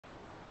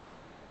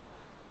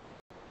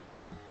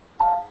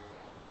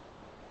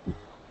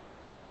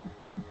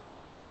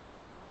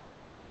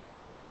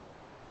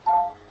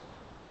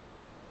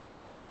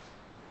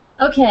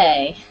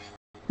Okay,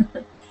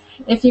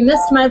 if you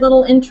missed my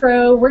little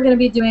intro, we're going to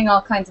be doing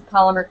all kinds of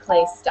polymer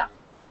clay stuff.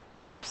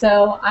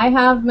 So I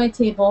have my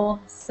table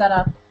set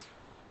up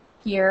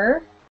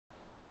here,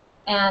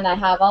 and I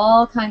have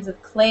all kinds of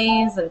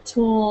clays and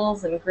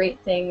tools and great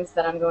things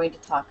that I'm going to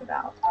talk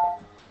about.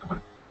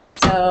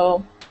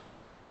 So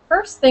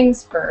first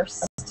things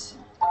first,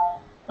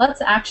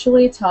 let's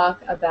actually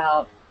talk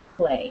about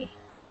clay.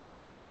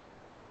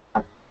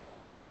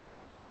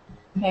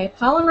 Okay,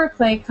 polymer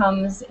clay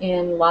comes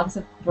in lots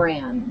of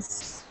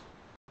brands,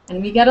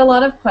 and we get a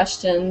lot of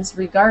questions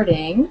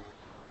regarding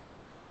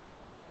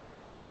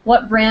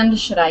what brand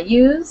should I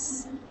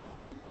use,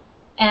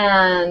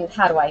 and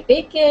how do I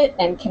bake it,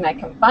 and can I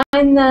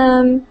combine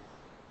them?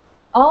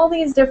 All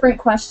these different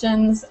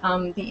questions,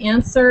 the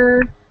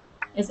answer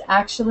is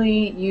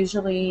actually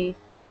usually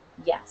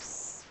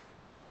yes.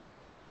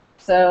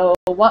 So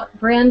what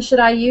brand should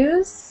I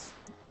use?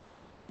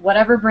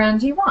 Whatever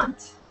brand you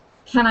want.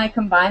 Can I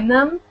combine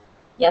them?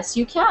 Yes,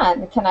 you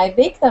can. Can I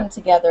bake them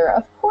together?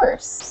 Of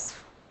course.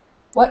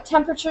 What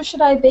temperature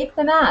should I bake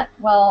them at?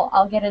 Well,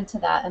 I'll get into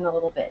that in a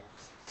little bit.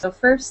 So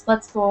first,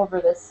 let's go over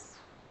this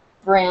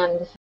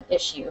brand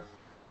issue.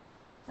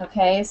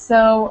 Okay,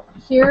 so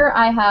here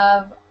I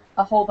have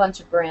a whole bunch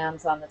of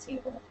brands on the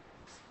table.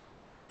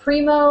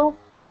 Primo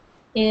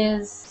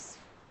is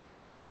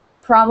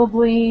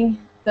probably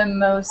the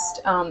most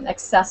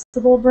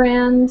accessible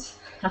brand.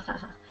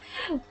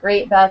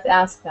 Great, Beth,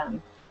 ask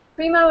them.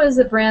 Primo is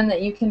a brand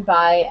that you can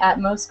buy at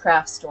most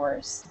craft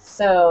stores.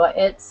 So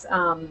it's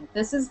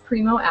this is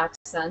Primo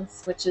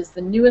Accents, which is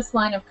the newest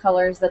line of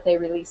colors that they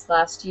released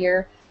last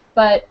year.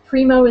 But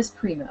Primo is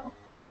Primo.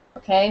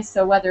 Okay,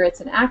 so whether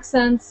it's an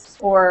Accents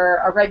or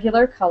a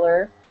regular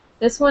color,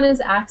 this one is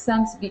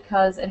Accents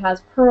because it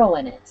has pearl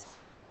in it.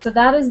 So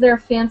that is their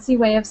fancy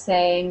way of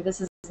saying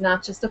this is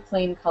not just a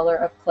plain color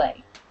of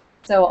clay.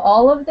 So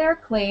all of their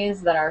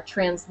clays that are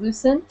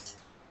translucent,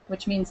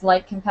 which means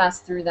light can pass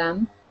through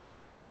them,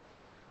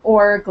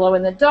 or glow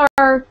in the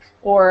dark,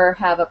 or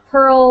have a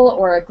pearl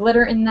or a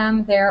glitter in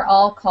them, they're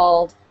all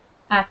called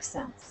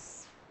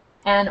accents.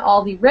 And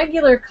all the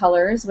regular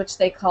colors, which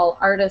they call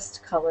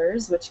artist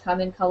colors, which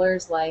come in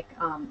colors like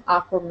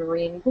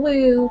aquamarine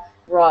blue,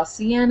 raw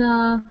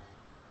sienna,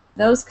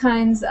 those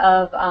kinds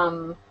of,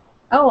 oh,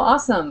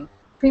 awesome,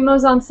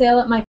 Primo's on sale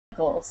at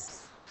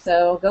Michael's,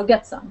 so go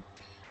get some.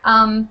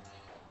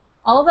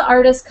 All the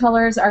artist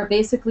colors are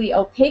basically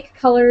opaque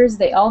colors.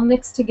 They all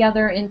mix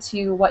together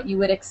into what you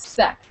would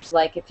expect.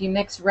 Like if you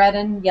mix red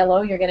and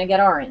yellow, you're going to get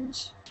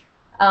orange.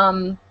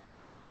 And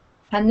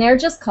they're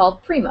just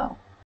called Primo.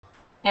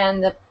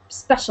 And the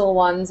special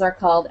ones are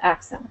called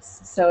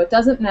accents. So it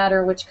doesn't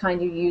matter which kind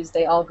you use,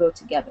 they all go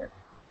together.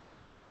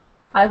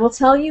 I will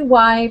tell you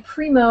why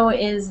Primo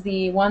is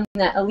the one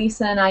that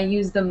Elisa and I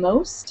use the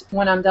most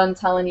when I'm done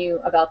telling you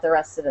about the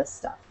rest of this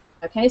stuff.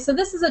 Okay, so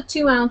this is a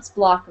 2-ounce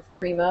block of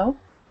Primo.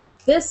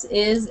 This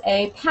is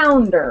a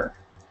pounder.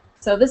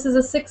 So this is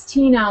a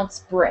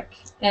 16-ounce brick,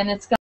 and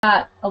it's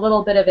got a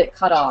little bit of it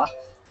cut off.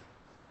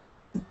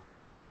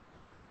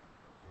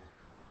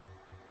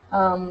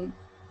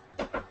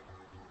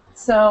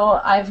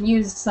 So I've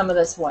used some of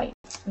this white.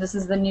 This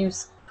is the new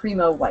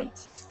Primo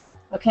white.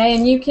 Okay,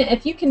 and you can,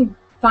 if you can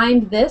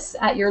find this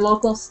at your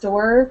local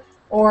store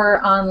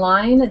or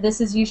online,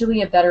 this is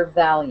usually a better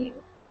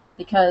value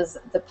because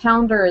the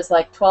pounder is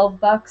like 12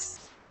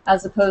 bucks.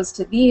 As opposed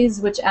to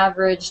these, which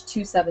average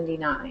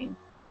 $2.79.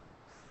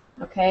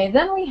 Okay,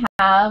 then we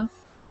have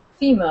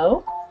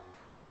Fimo,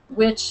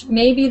 which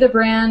may be the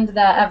brand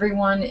that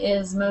everyone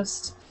is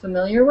most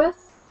familiar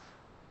with.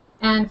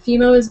 And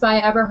Fimo is by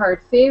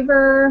Eberhard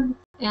Faber,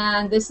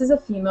 and this is a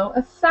Fimo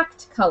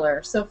effect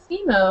color. So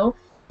Fimo,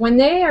 when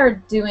they are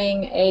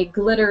doing a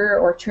glitter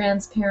or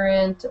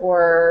transparent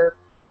or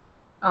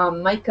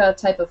mica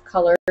type of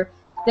color,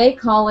 they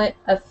call it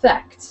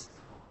effect.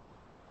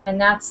 And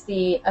that's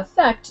the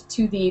effect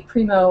to the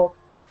Primo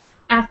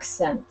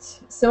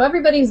accent. So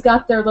everybody's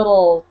got their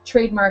little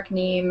trademark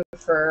name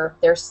for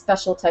their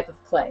special type of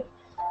clay.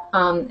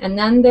 And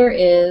then there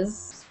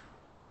is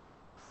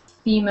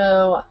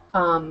Fimo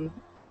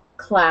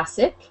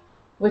Classic,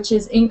 which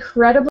is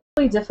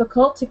incredibly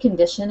difficult to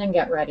condition and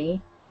get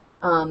ready.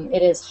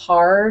 It is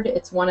hard.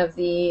 It's one of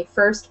the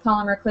first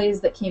polymer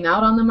clays that came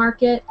out on the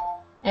market,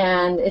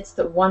 and it's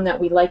the one that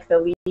we like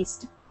the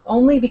least,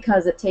 only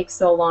because it takes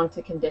so long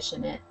to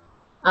condition it.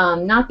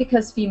 Not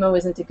because Fimo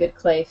isn't a good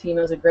clay.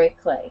 Fimo's a great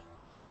clay.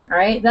 All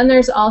right. Then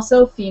there's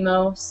also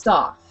Fimo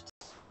Soft,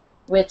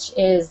 which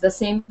is the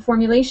same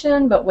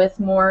formulation but with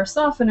more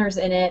softeners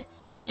in it.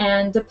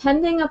 And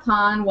depending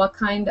upon what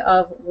kind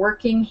of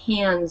working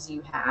hands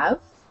you have,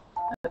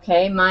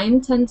 okay,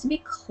 mine tend to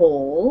be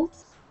cold.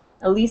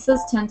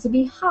 Elisa's tend to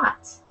be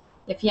hot.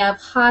 If you have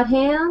hot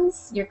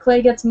hands, your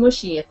clay gets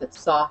mushy if it's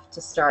soft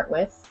to start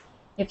with.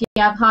 If you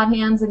have hot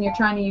hands and you're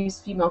trying to use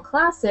Fimo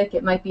Classic,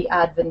 it might be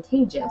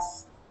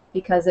advantageous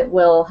because it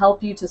will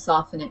help you to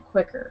soften it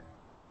quicker.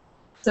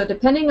 So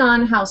depending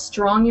on how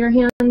strong your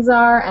hands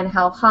are and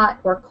how hot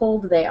or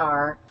cold they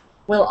are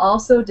will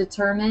also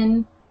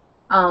determine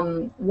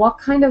what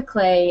kind of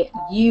clay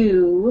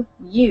you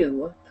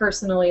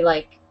personally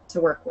like to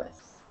work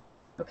with.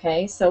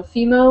 Okay, so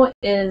Fimo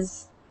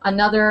is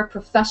another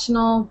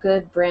professional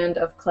good brand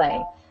of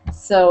clay.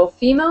 So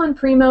Fimo and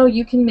Primo,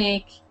 you can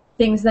make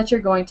things that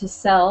you're going to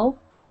sell,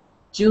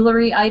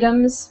 jewelry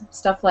items,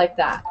 stuff like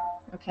that.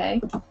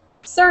 Okay,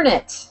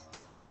 Cernit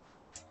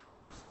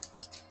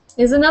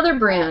is another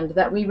brand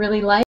that we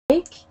really like.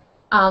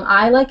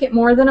 I like it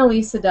more than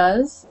Elisa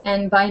does,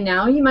 and by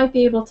now you might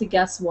be able to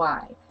guess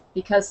why.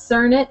 Because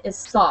Cernit is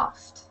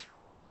soft,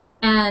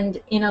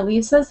 and in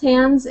Elisa's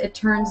hands it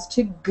turns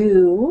to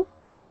goo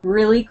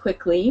really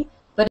quickly,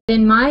 but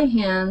in my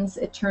hands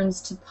it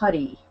turns to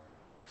putty.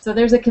 So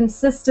there's a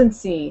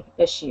consistency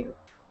issue,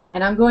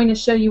 and I'm going to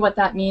show you what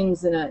that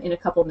means in a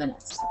couple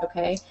minutes.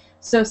 Okay,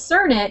 so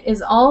Cernit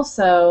is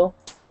also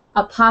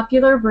a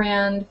popular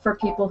brand for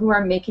people who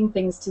are making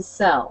things to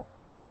sell.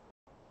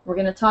 We're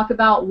going to talk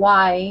about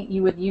why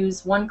you would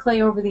use one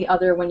clay over the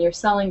other when you're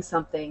selling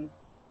something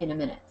in a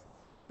minute.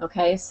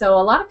 Okay, so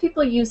a lot of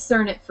people use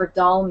Cernit for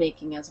doll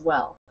making as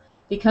well,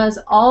 because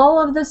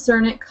all of the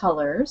Cernit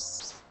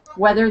colors,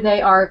 whether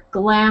they are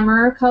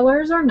glamour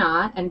colors or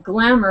not, and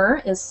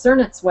glamour is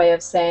Cernit's way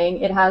of saying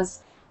it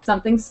has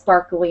something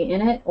sparkly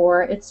in it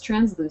or it's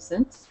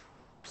translucent.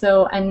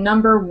 So, and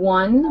number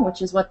 1,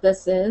 which is what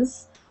this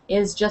is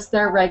just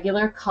their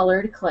regular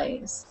colored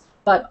clays.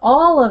 But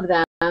all of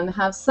them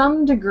have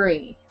some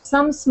degree,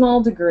 some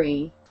small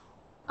degree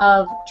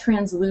of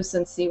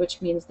translucency,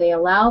 which means they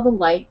allow the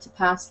light to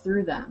pass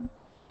through them.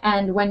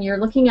 And when you're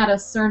looking at a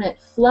Cernit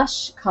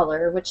flesh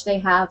color, which they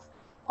have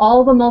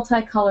all the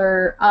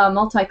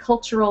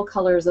multicultural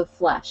colors of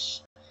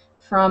flesh,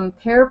 from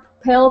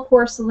pale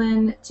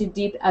porcelain to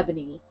deep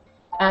ebony,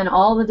 and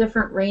all the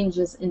different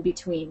ranges in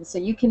between. So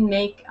you can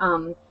make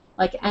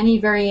like any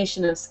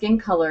variation of skin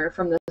color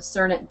from the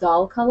Cernit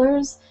doll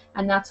colors,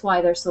 and that's why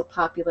they're so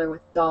popular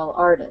with doll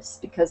artists,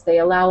 because they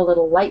allow a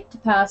little light to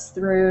pass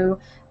through,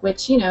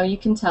 which, you know, you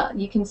can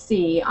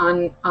see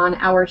on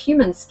our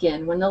human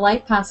skin. When the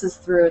light passes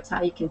through, it's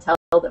how you can tell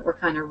that we're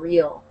kind of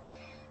real.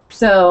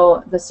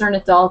 So the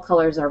Cernit doll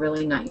colors are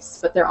really nice,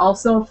 but they're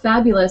also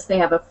fabulous. They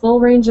have a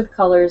full range of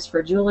colors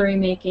for jewelry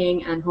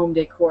making and home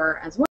decor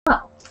as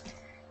well.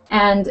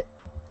 And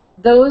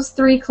those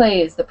 3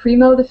 clays, the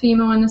Primo, the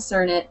Fimo, and the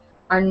Cernit,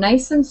 are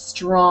nice and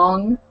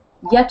strong,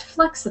 yet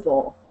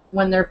flexible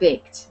when they're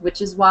baked,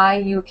 which is why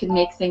you can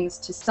make things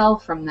to sell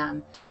from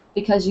them,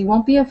 because you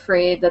won't be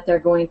afraid that they're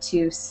going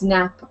to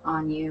snap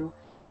on you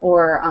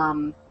or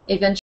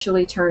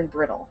eventually turn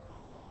brittle.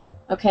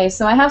 Okay,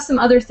 so I have some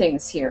other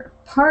things here.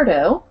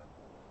 Pardo,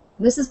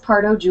 this is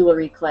Pardo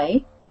jewelry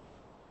clay,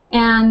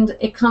 and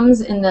it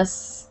comes in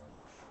this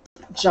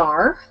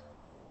jar,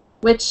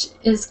 which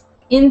is,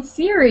 in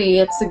theory,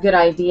 it's a good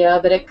idea,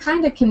 but it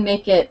kind of can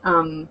make it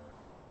a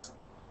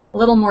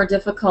little more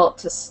difficult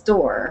to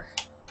store.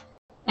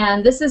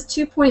 And this is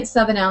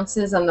 2.7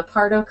 ounces, and the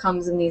Pardo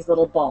comes in these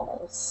little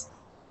balls.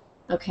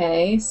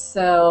 Okay,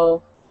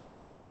 so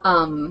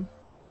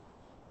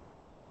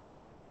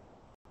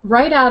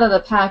right out of the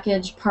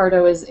package,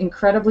 Pardo is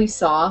incredibly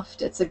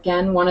soft. It's,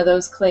 again, one of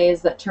those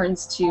clays that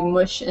turns to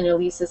mush in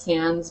Elisa's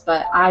hands,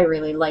 but I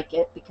really like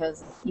it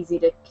because it's easy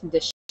to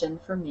condition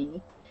for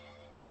me.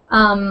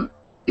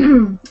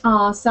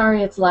 Oh,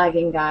 sorry it's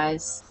lagging,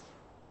 guys.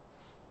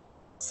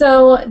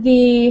 So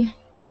the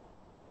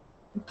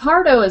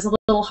Pardo is a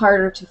little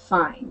harder to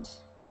find,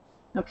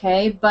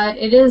 okay, but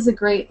it is a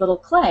great little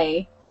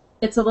clay.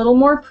 It's a little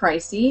more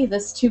pricey.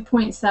 This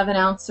 2.7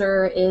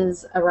 ouncer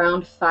is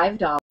around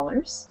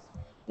 $5.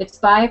 It's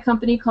by a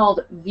company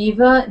called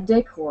Viva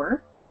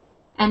Decor.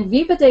 And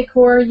Viva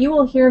Decor, you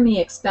will hear me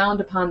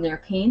expound upon their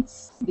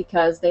paints,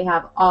 because they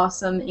have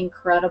awesome,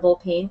 incredible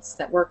paints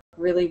that work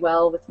really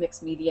well with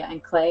mixed media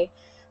and clay.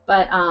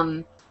 But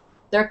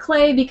their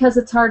clay, because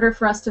it's harder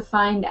for us to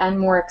find and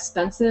more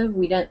expensive,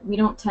 we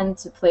don't tend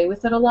to play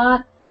with it a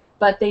lot.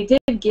 But they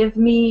did give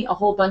me a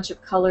whole bunch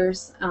of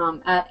colors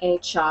at a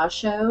CHA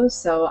show,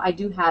 so I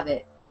do have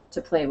it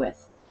to play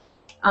with.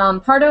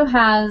 Pardo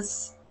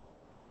has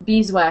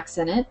beeswax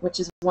in it, which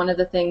is one of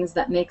the things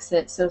that makes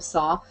it so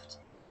soft.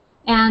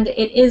 And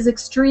it is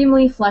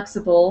extremely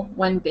flexible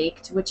when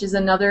baked, which is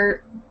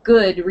another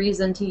good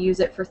reason to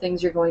use it for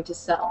things you're going to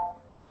sell.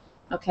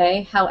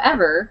 Okay,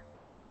 however,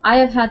 I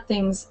have had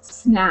things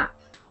snap.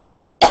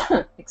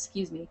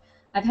 Excuse me.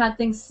 I've had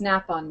things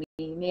snap on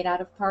me made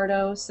out of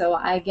Pardo, so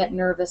I get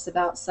nervous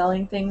about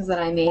selling things that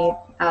I made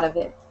out of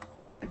it.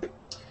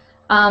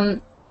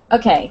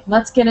 Okay,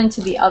 let's get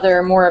into the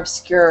other more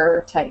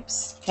obscure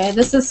types. Okay,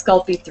 this is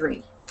Sculpey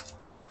 3.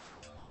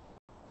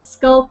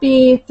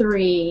 Sculpey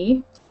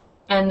 3,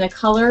 and the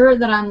color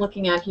that I'm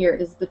looking at here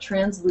is the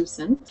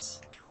translucent.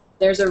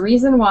 There's a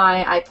reason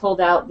why I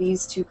pulled out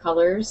these 2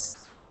 colors,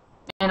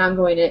 and I'm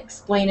going to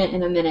explain it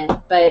in a minute.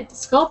 But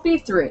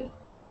Sculpey 3,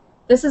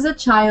 this is a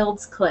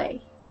child's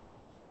clay.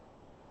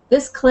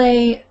 This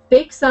clay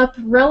bakes up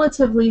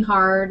relatively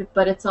hard,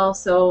 but it's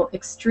also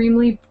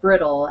extremely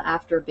brittle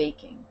after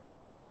baking.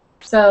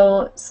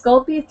 So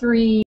Sculpey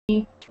 3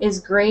 is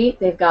great.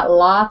 They've got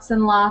lots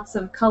and lots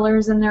of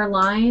colors in their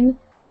line.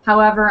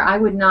 However, I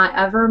would not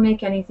ever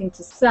make anything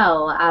to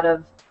sell out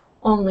of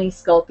only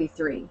Sculpey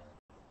 3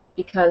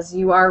 because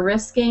you are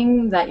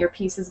risking that your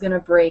piece is going to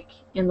break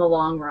in the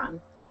long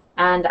run.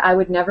 And I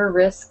would never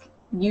risk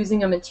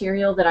using a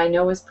material that I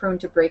know is prone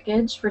to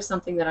breakage for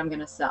something that I'm going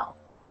to sell.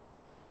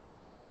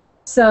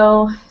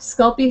 So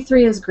Sculpey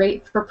 3 is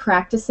great for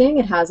practicing.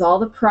 It has all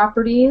the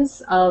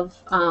properties of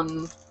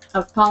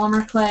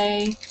polymer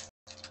clay,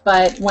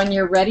 but when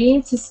you're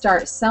ready to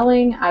start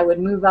selling, I would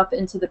move up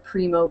into the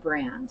Primo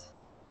brand.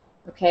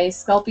 Okay,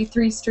 Sculpey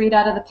 3 straight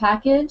out of the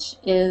package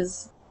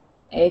is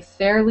a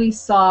fairly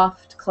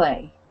soft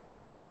clay,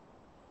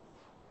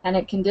 and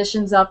it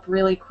conditions up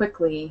really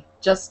quickly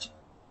just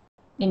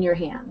in your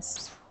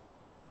hands.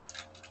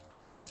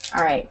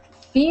 All right,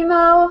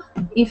 Fimo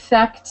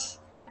Effect,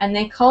 and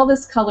they call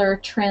this color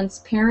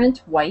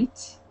transparent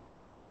white,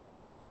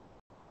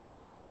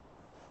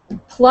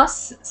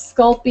 plus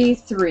Sculpey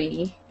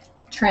 3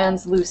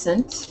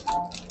 translucent.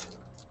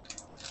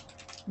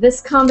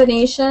 This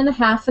combination,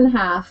 half and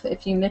half,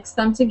 if you mix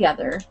them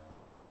together,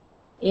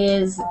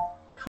 is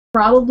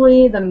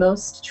probably the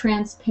most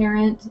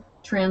transparent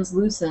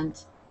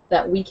translucent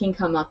that we can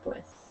come up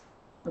with.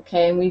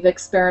 Okay, and we've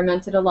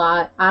experimented a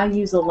lot. I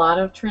use a lot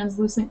of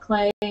translucent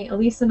clay.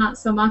 Elisa not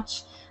so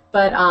much,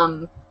 but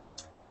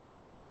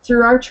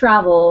through our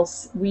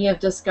travels, we have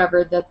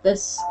discovered that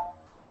this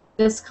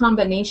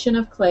combination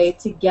of clay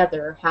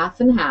together, half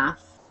and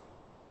half,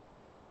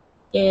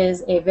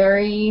 is a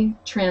very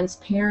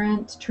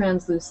transparent,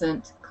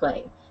 translucent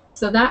clay.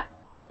 So that,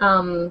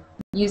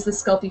 use the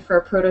Sculpey for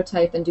a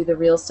prototype and do the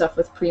real stuff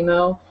with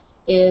Primo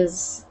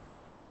is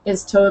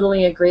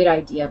totally a great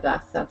idea,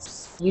 Beth.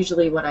 That's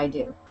usually what I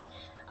do.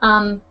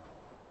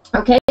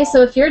 Okay,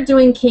 so if you're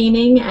doing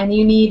caning and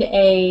you need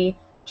a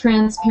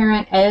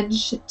transparent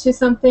edge to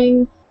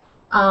something,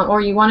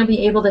 or you want to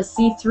be able to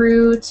see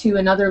through to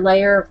another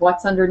layer of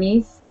what's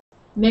underneath,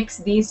 mix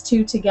these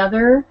two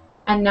together,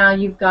 and now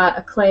you've got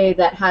a clay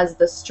that has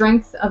the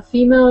strength of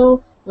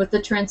Fimo with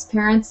the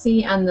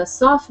transparency and the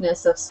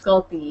softness of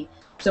Sculpey.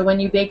 So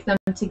when you bake them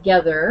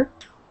together,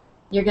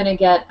 you're going to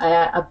get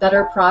a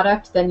better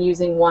product than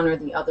using one or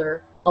the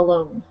other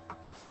alone.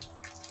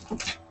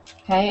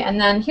 Okay,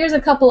 and then here's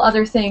a couple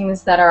other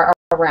things that are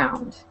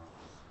around.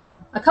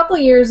 A couple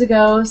years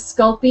ago,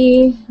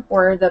 Sculpey,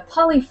 or the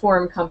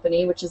Polyform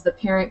company, which is the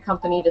parent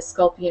company to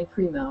Sculpey and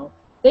Primo,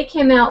 they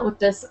came out with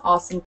this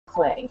awesome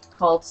clay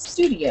called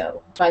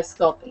Studio by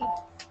Sculpey.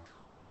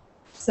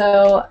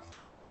 So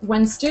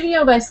when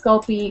Studio by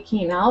Sculpey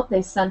came out,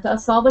 they sent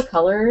us all the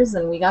colors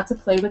and we got to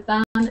play with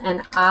them,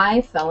 and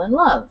I fell in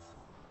love.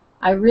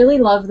 I really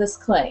love this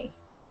clay.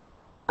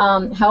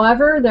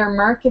 However, their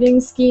marketing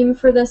scheme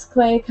for this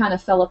clay kind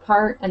of fell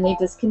apart and they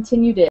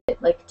discontinued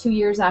it like 2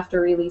 years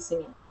after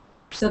releasing it.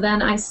 So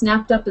then I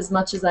snapped up as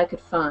much as I could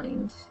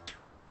find.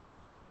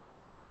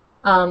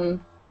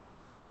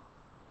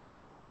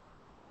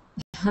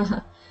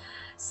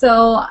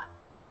 So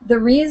the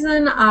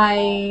reason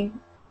I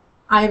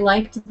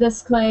liked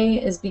this clay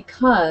is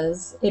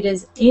because it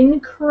is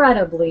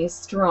incredibly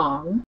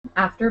strong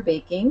after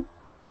baking,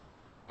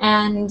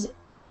 and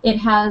it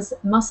has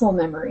muscle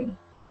memory,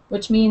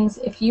 which means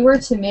if you were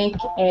to make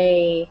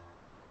a...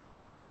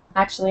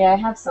 Actually, I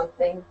have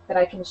something that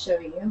I can show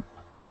you.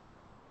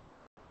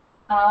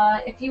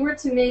 If you were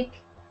to make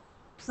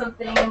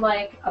something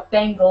like a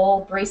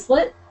bangle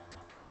bracelet,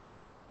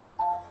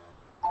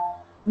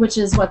 which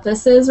is what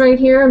this is right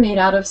here, made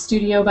out of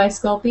Studio by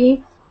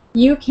Sculpey,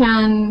 you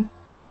can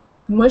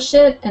mush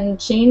it and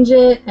change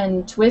it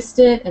and twist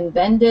it and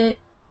bend it,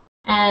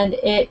 and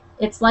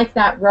it's like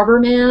that rubber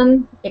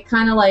man. It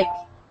kind of like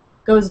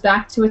goes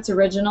back to its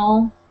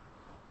original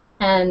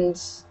and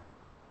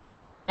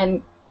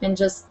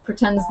just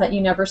pretends that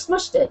you never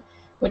smushed it,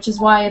 which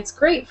is why it's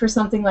great for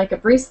something like a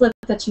bracelet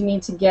that you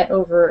need to get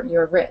over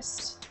your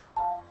wrist,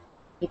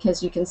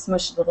 because you can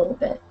smush it a little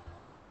bit.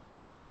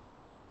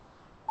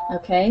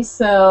 Okay,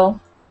 so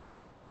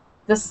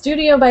the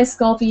Studio by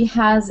Sculpey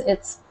has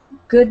its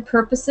good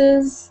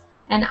purposes,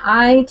 and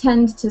I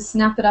tend to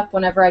snap it up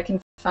whenever I can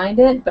find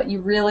it, but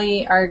you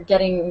really are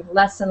getting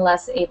less and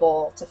less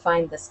able to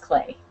find this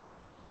clay.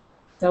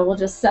 So we'll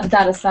just set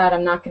that aside.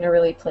 I'm not going to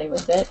really play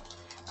with it.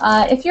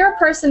 If you're a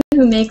person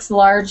who makes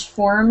large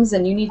forms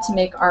and you need to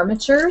make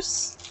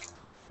armatures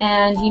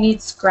and you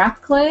need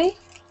scrap clay,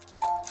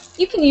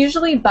 you can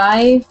usually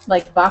buy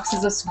like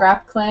boxes of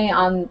scrap clay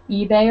on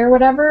eBay or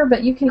whatever,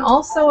 but you can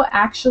also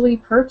actually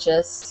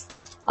purchase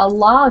a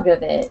log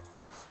of it.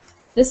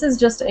 This is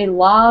just a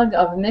log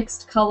of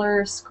mixed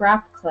color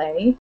scrap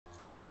clay,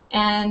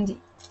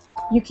 and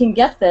you can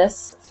get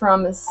this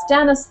from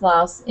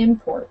Stanislaus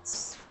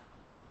Imports.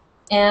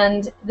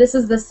 And this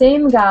is the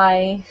same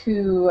guy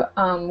who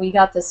we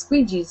got the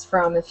squeegees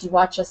from if you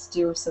watch us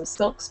do some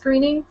silk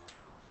screening.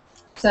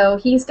 So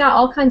he's got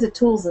all kinds of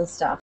tools and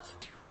stuff.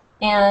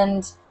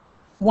 And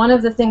one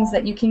of the things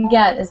that you can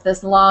get is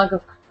this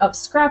log of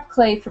scrap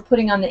clay for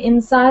putting on the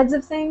insides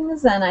of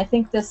things, and I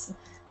think this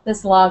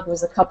log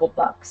was a couple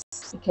bucks.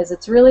 because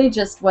it's really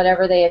just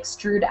whatever they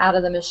extrude out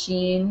of the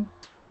machine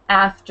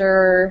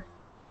after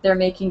they're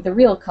making the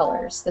real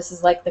colors. This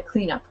is like the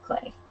cleanup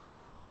clay.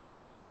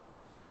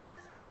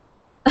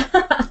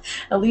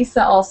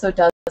 Elisa also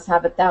does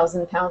have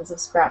 1,000 pounds of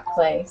scrap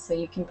clay, so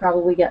you can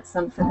probably get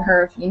some from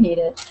her if you need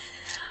it.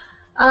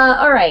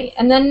 All right,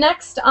 and then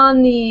next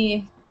on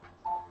the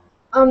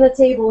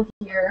table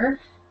here,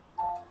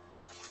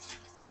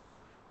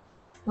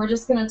 we're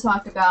just going to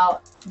talk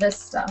about this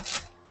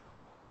stuff.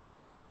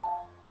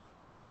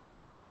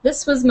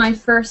 This was my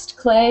first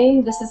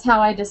clay. This is how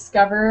I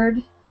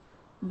discovered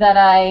that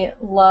I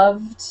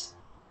loved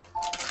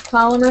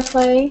polymer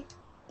clay,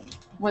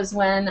 was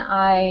when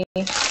I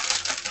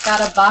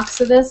got a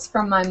box of this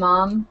from my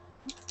mom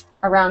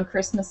around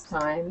Christmas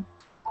time.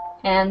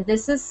 And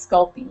this is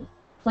Sculpey,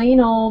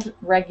 plain old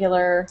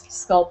regular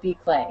Sculpey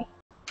clay.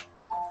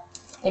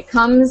 It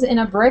comes in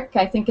a brick.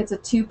 I think it's a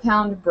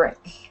 2-pound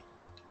brick.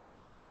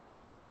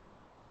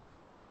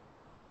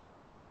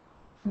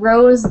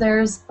 Rose,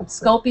 there's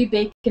Sculpey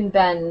Bake and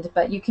Bend,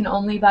 but you can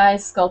only buy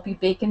Sculpey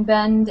Bake and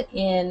Bend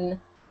in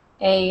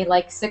a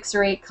like 6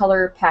 or 8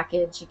 color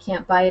package. You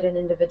can't buy it in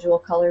individual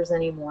colors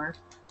anymore.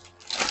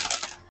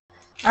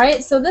 All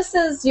right, so this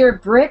is your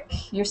brick,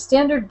 your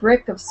standard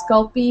brick of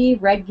Sculpey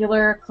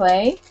regular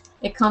clay.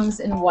 It comes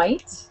in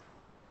white.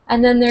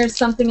 And then there's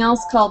something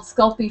else called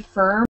Sculpey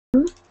Firm.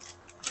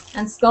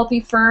 And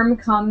Sculpey Firm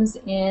comes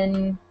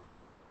in,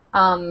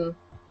 I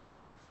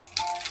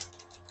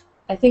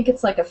think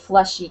it's like a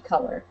fleshy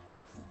color.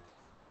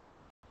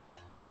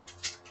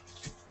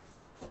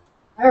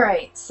 All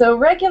right, so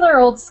regular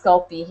old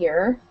Sculpey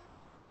here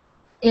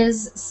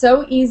is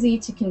so easy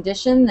to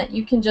condition that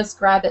you can just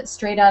grab it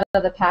straight out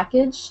of the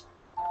package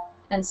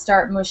and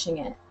start mushing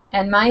it.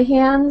 And my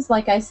hands,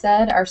 like I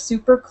said, are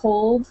super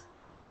cold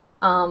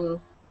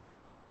and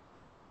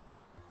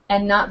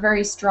not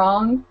very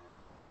strong,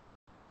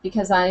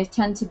 because I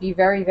tend to be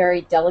very,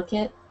 very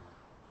delicate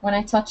when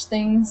I touch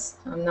things.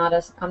 I'm not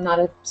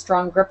a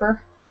strong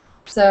gripper.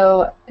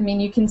 So, I mean,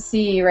 you can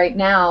see right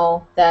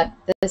now that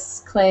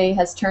this clay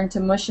has turned to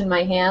mush in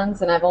my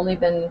hands, and I've only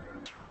been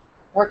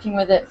working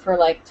with it for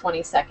like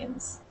 20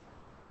 seconds.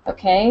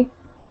 Okay?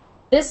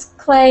 This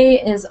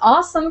clay is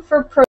awesome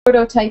for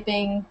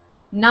prototyping,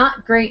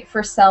 not great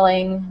for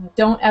selling.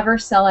 Don't ever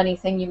sell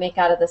anything you make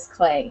out of this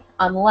clay,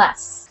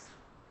 unless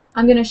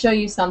I'm going to show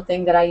you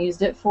something that I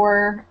used it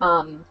for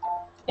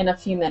in a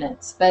few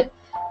minutes. But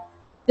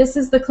this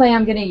is the clay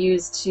I'm going to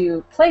use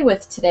to play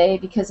with today,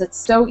 because it's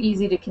so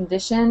easy to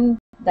condition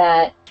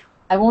that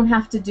I won't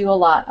have to do a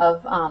lot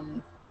of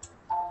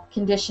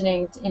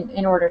conditioning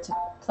in order to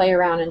play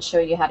around and show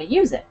you how to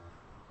use it.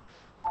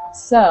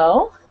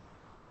 So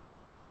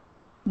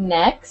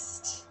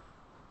next,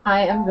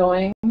 I am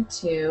going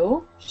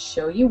to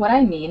show you what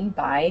I mean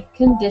by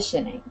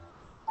conditioning.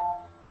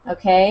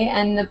 Okay,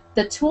 and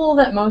the tool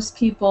that most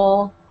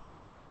people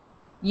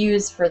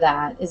use for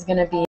that is going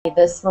to be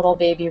this little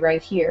baby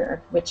right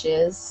here, which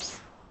is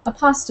a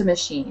pasta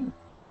machine.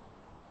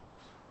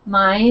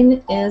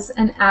 Mine is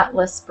an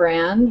Atlas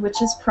brand,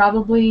 which is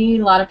probably,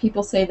 a lot of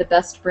people say, the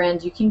best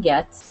brand you can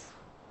get.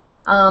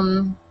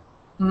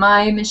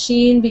 My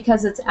machine,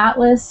 because it's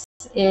Atlas,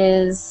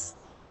 is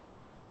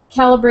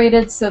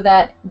calibrated so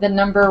that the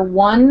number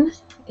 1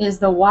 is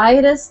the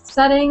widest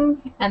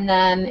setting, and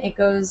then it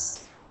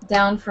goes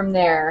down from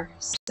there.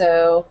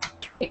 So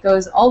it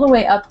goes all the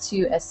way up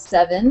to a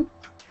 7.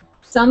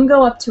 Some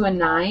go up to a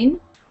 9.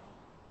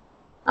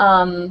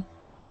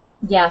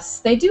 Yes,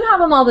 they do have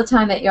them all the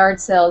time at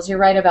yard sales. You're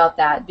right about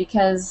that,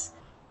 because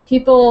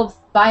people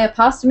buy a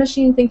pasta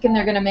machine thinking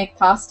they're going to make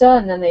pasta,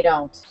 and then they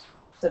don't.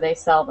 So they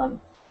sell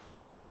them.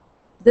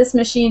 This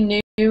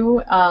machine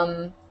new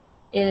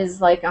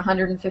is like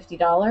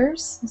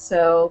 $150,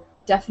 so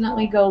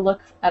definitely go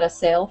look at a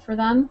sale for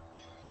them.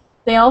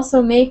 They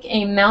also make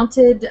a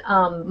mounted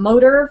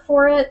motor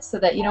for it, so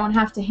that you don't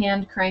have to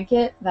hand crank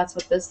it. That's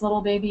what this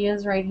little baby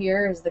is right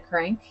here, is the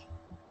crank.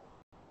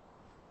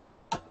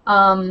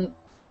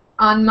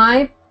 On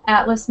my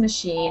Atlas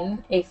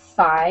machine, a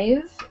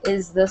 5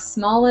 is the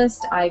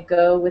smallest I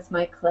go with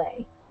my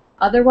clay.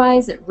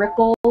 Otherwise, it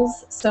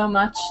ripples so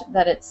much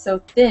that it's so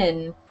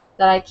thin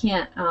that I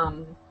can't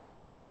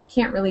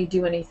really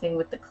do anything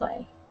with the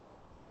clay.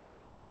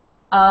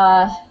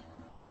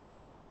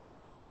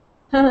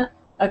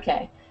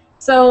 Okay,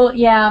 so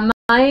yeah,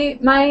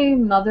 my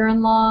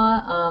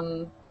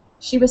mother-in-law,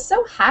 she was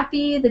so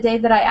happy the day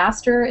that I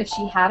asked her if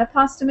she had a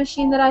pasta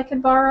machine that I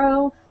could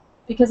borrow,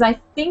 because I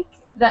think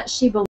that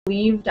she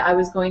believed I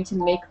was going to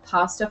make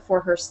pasta for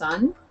her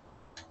son,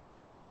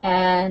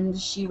 and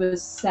she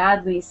was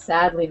sadly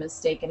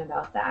mistaken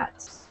about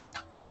that.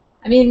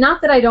 I mean,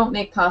 not that I don't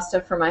make pasta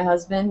for my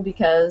husband,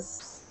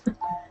 because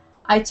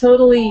I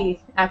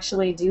totally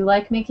actually do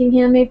like making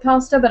handmade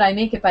pasta, but I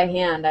make it by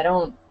hand.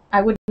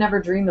 I would never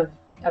dream of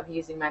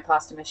using my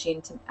pasta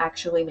machine to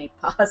actually make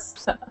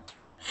pasta.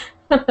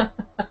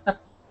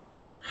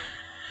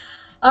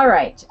 All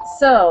right,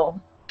 so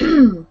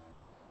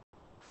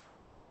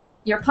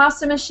your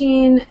pasta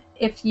machine,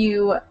 if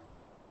you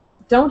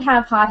don't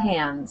have hot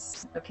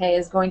hands, okay,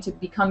 is going to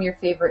become your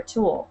favorite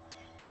tool.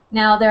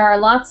 Now, there are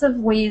lots of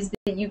ways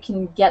that you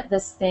can get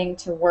this thing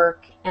to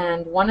work,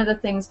 and one of the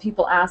things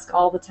people ask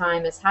all the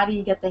time is, how do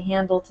you get the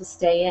handle to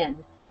stay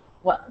in?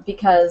 Well,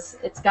 because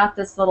it's got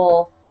this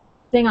little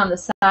thing on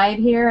the side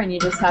here, and you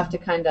just have to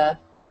kind of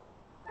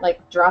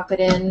like drop it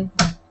in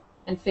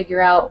and figure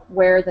out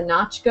where the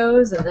notch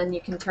goes, and then you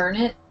can turn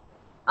it.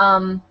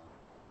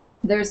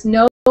 There's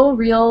no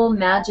real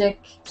magic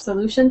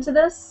solution to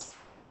this.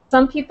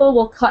 Some people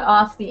will cut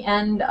off the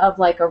end of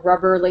like a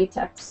rubber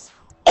latex,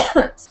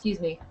 excuse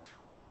me,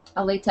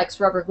 a latex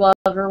rubber glove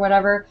or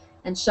whatever,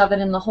 and shove it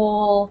in the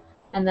hole,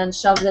 and then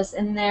shove this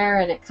in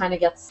there, and it kind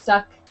of gets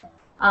stuck.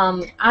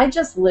 I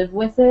just live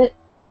with it.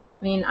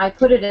 I mean, I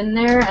put it in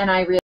there, and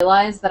I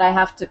realize that I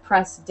have to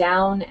press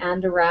down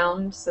and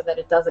around so that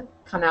it doesn't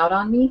come out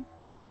on me.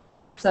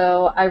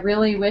 So I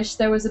really wish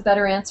there was a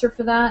better answer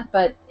for that,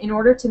 but in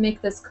order to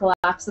make this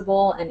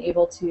collapsible and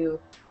able to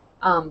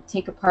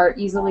take apart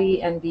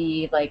easily and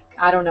be like,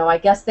 I don't know, I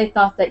guess they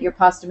thought that your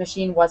pasta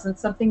machine wasn't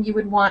something you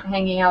would want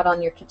hanging out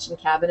on your kitchen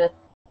cabinet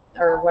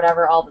or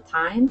whatever all the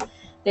time.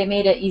 They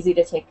made it easy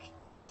to take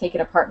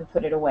it apart and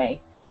put it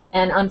away.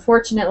 And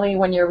unfortunately,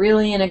 when you're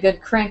really in a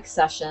good crank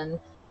session,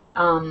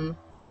 you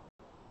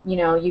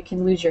know, you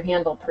can lose your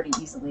handle pretty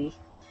easily.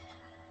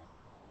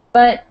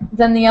 But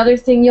then the other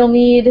thing you'll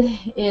need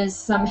is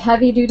some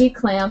heavy-duty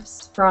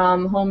clamps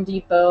from Home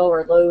Depot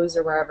or Lowe's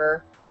or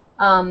wherever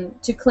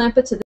to clamp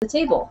it to the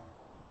table.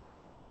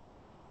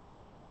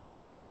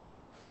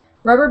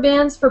 Rubber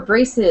bands for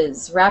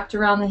braces wrapped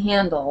around the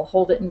handle,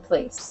 hold it in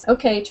place.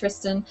 Okay,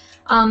 Tristan.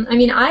 I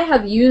mean, I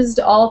have used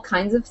all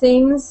kinds of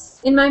things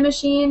in my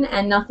machine,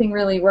 and nothing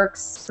really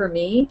works for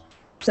me.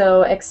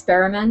 So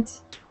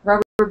experiment.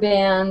 Rubber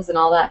bands and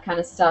all that kind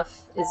of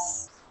stuff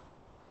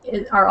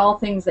are all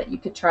things that you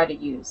could try to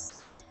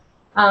use.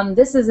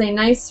 This is a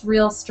nice,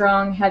 real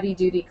strong,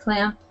 heavy-duty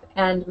clamp,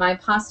 and my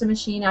pasta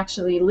machine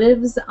actually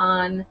lives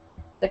on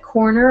the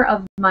corner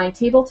of my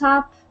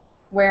tabletop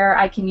where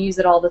I can use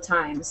it all the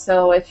time.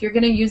 So if you're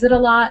going to use it a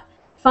lot,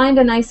 find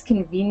a nice,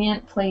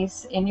 convenient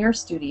place in your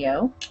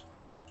studio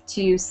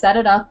to set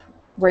it up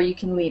where you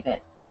can leave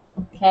it.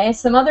 Okay,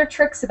 some other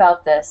tricks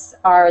about this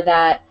are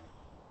that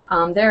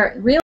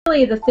they're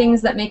really the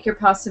things that make your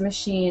pasta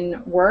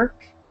machine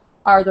work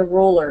are the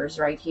rollers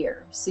right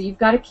here. So you've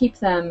got to keep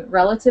them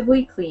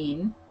relatively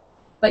clean,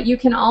 but you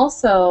can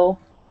also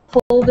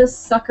pull this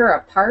sucker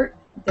apart.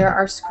 There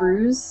are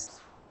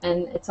screws,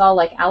 and it's all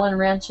like Allen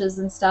wrenches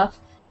and stuff.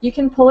 You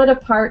can pull it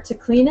apart to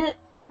clean it,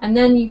 and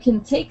then you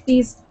can take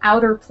these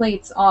outer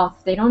plates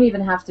off. They don't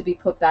even have to be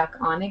put back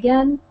on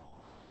again.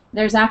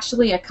 There's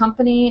actually a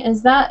company,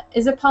 is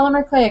it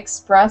Polymer Clay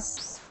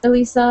Express,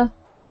 Elisa?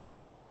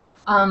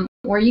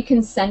 Where you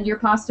can send your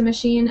pasta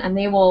machine and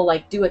they will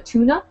like do a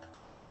tune-up,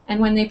 and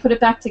when they put it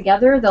back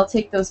together, they'll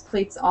take those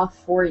plates off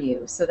for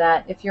you, so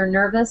that if you're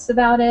nervous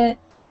about it,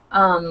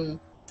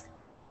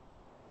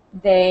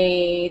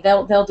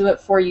 they'll do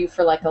it for you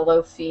for like a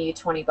low fee,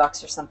 20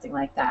 bucks or something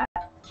like that.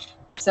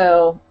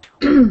 So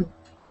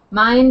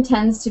mine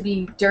tends to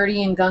be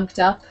dirty and gunked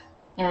up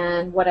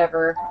and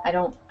whatever. I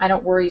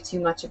don't worry too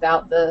much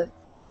about the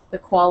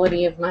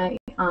quality of my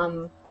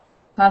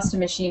pasta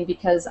machine,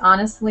 because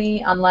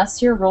honestly,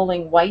 unless you're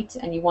rolling white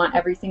and you want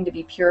everything to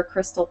be pure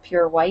crystal,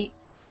 pure white,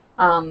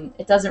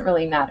 it doesn't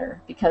really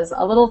matter, because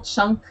a little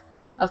chunk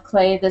of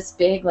clay this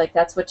big, like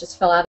that's what just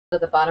fell out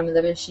of the bottom of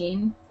the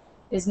machine,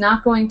 is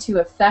not going to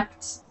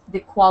affect the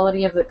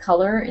quality of the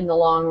color in the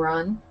long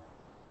run.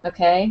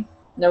 Okay?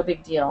 No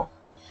big deal.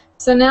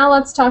 So now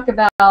let's talk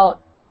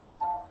about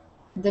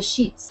the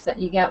sheets that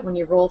you get when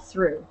you roll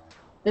through.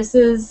 This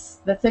is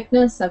the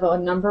thickness of a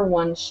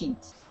 #1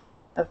 sheet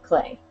of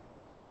clay.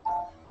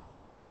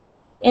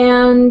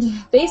 And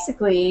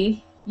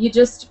basically, you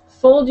just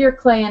fold your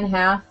clay in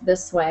half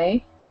this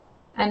way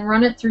and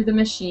run it through the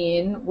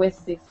machine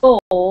with the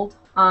fold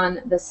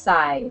on the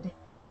side.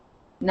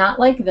 Not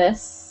like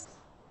this.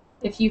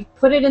 If you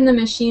put it in the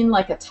machine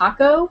like a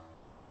taco,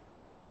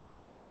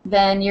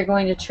 then you're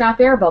going to trap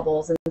air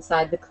bubbles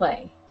inside the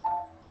clay.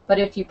 But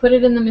if you put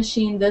it in the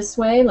machine this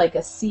way, like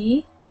a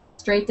C,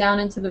 straight down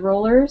into the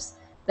rollers,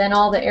 then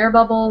all the air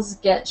bubbles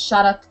get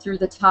shot up through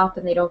the top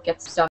and they don't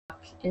get stuck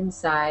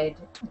inside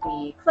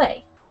the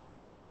clay.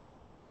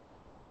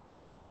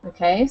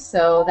 Okay,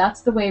 so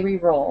that's the way we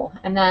roll.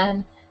 And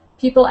then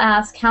people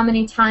ask, how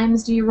many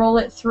times do you roll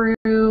it through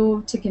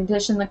to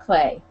condition the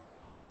clay?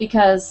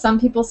 Because some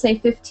people say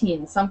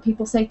 15, some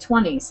people say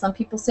 20, some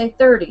people say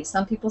 30,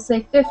 some people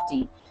say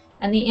 50.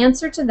 And the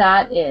answer to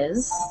that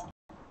is,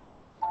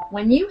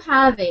 when you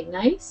have a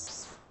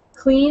nice,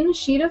 clean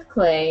sheet of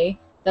clay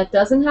that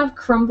doesn't have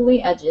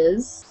crumbly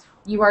edges,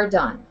 you are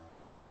done.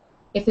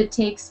 If it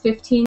takes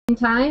 15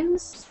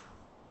 times,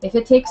 if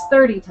it takes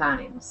 30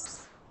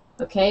 times,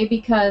 okay?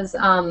 Because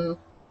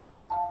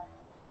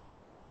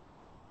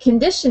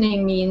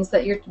conditioning means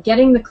that you're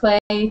getting the clay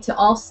to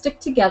all stick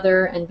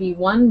together and be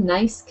one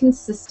nice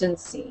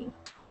consistency.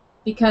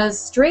 Because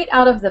straight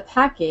out of the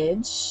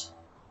package,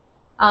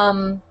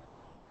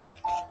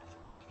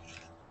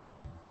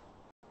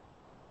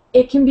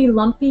 it can be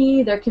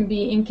lumpy. There can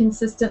be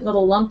inconsistent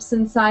little lumps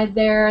inside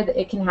there.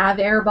 It can have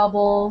air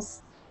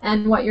bubbles.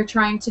 And what you're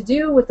trying to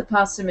do with the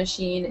pasta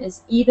machine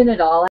is even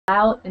it all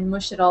out and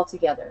mush it all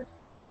together.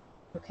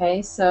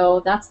 Okay,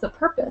 so that's the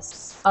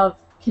purpose of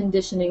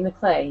conditioning the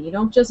clay. You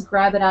don't just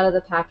grab it out of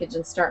the package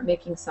and start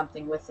making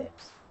something with it.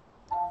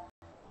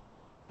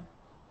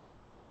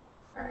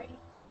 All right,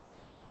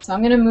 so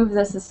I'm going to move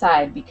this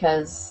aside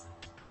because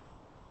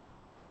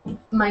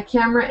my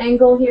camera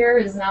angle here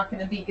is not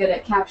going to be good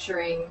at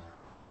capturing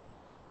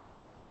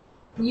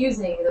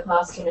using the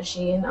pasta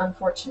machine,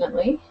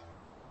 unfortunately.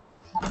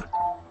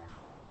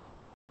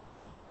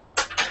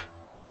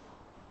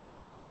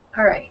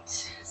 All right,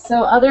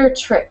 so other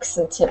tricks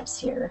and tips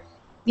here.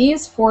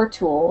 These 4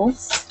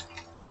 tools,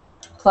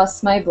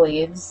 plus my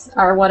blades,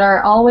 are what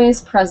are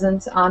always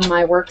present on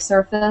my work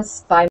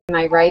surface by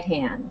my right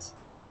hand.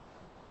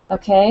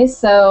 Okay,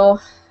 so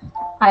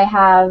I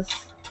have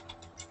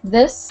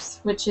this,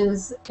 which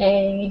is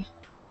a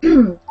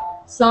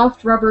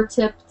soft rubber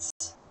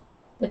tipped,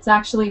 it's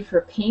actually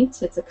for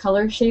paint, it's a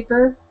color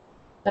shaper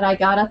that I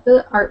got at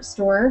the art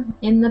store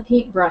in the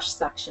paintbrush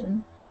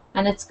section,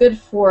 and it's good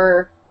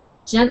for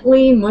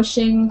gently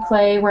mushing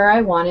clay where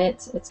I want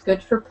it. It's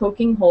good for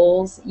poking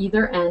holes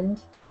either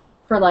end,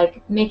 for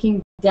like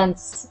making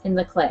dents in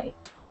the clay.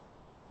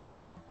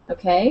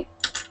 Okay,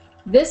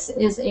 this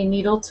is a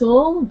needle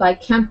tool by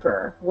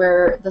Kemper,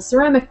 where the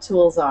ceramic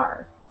tools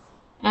are,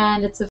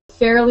 and it's a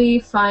fairly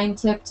fine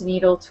tipped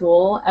needle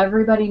tool.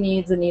 Everybody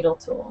needs a needle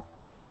tool.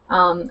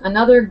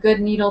 Another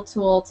good needle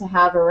tool to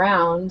have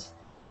around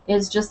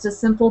is just a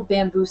simple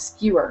bamboo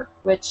skewer,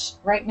 which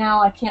right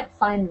now I can't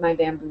find my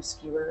bamboo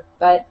skewer,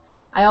 but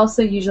I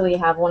also usually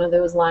have one of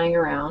those lying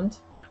around.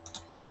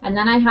 And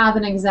then I have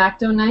an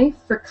X-Acto knife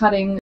for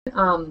cutting.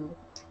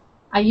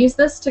 I use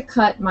this to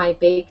cut my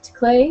baked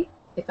clay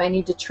if I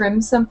need to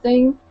trim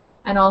something,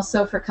 and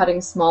also for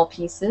cutting small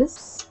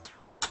pieces.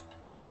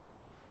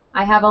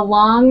 I have a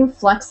long,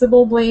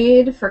 flexible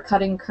blade for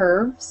cutting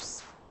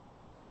curves.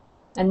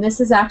 And this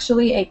is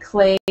actually a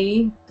clay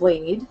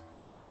blade.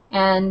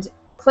 And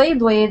clay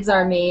blades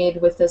are made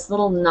with this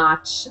little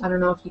notch. I don't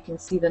know if you can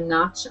see the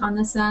notch on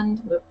this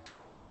end.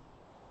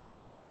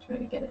 Try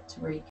to get it to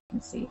where you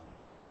can see.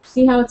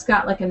 See how it's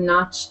got like a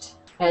notched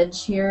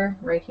edge here?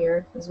 Right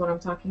here is what I'm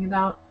talking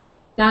about.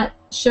 That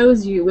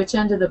shows you which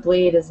end of the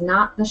blade is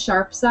not the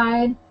sharp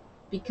side,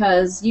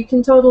 because you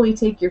can totally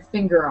take your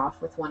finger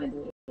off with one of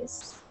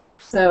these.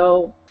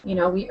 So, you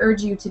know, we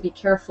urge you to be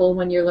careful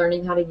when you're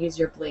learning how to use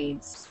your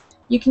blades.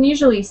 You can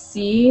usually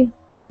see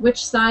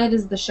which side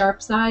is the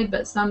sharp side,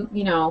 but some,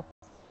 you know,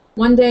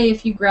 one day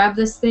if you grab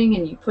this thing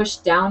and you push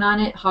down on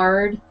it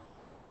hard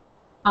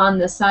on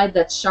the side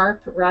that's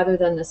sharp rather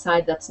than the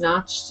side that's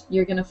notched,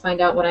 you're going to find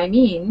out what I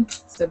mean,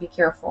 so be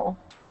careful.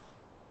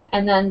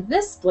 And then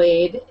this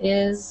blade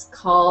is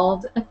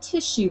called a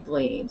tissue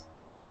blade,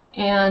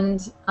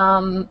 and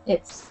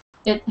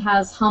it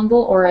has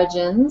humble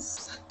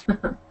origins.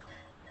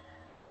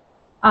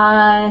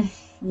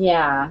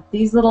 Yeah,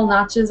 these little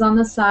notches on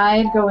the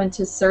side go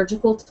into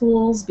surgical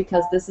tools,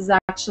 because this is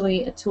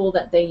actually a tool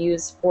that they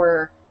use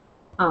for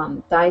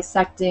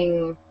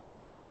dissecting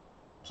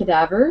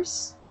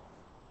cadavers.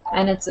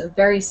 And it's a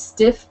very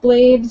stiff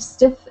blade,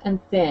 stiff and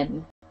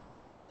thin,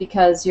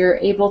 because you're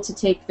able to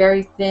take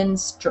very thin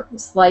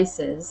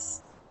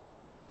slices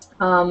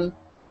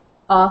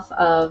off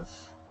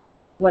of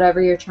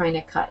whatever you're trying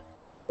to cut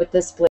with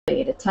this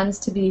blade. It tends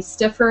to be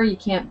stiffer, you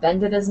can't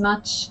bend it as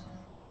much,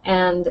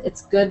 and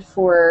it's good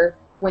for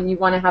when you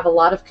want to have a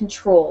lot of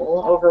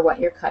control over what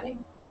you're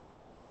cutting.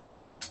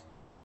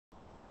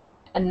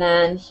 And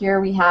then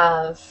here we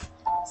have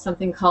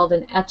something called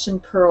an etch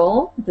and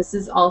pearl. This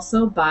is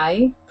also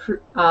by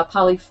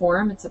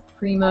Polyform. It's a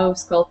Primo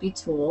Sculpey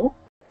tool.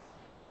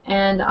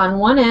 And on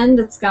one end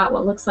it's got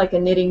what looks like a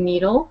knitting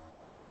needle,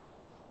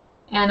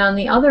 and on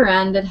the other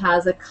end it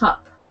has a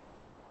cup.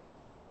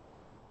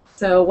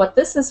 So what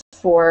this is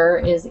for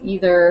is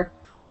either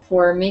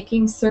for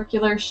making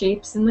circular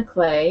shapes in the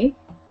clay,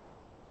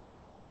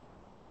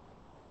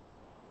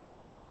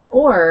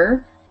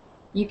 or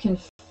you can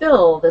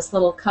fill this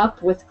little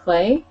cup with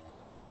clay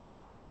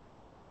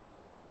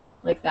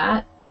like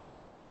that,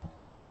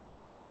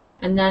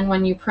 and then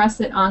when you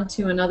press it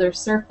onto another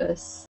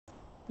surface,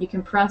 you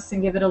can press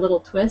and give it a little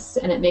twist,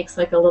 and it makes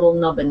like a little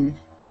nubbin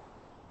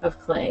of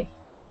clay.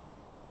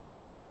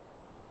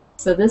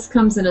 So this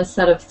comes in a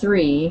set of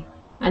 3,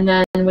 and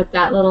then with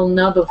that little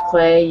nub of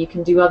clay you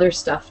can do other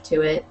stuff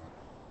to it,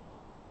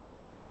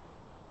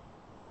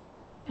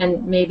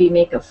 and maybe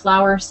make a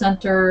flower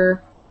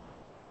center.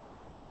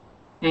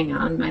 Hang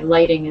on, my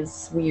lighting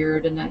is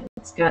weird, and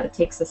it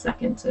takes a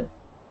second to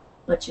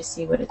let you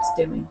see what it's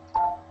doing.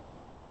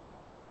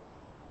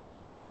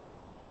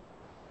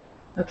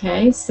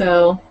 Okay,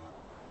 so,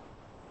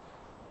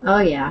 oh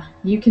yeah,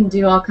 you can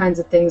do all kinds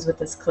of things with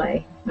this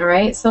clay.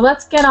 Alright, so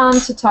let's get on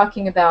to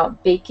talking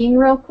about baking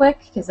real quick,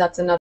 because that's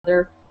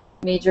another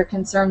major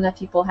concern that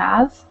people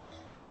have.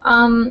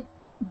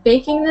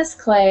 Baking this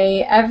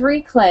clay,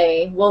 every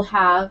clay will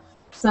have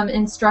some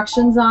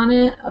instructions on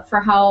it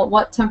for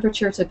what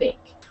temperature to bake.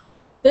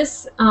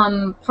 This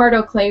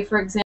Pardo clay, for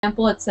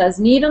example, it says,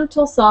 knead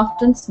until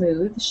soft and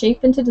smooth,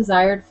 shape into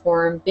desired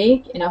form,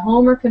 bake in a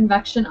home or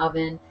convection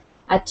oven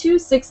at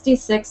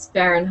 266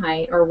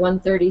 Fahrenheit or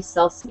 130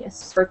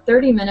 Celsius for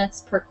 30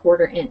 minutes per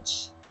quarter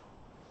inch.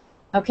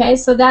 Okay,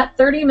 so that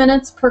 30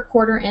 minutes per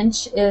quarter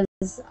inch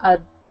is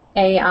a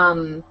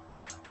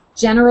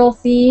general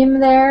theme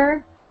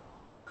there.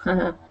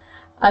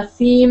 A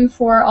theme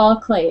for all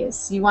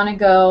clays. You want to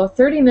go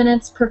 30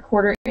 minutes per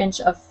quarter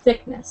inch of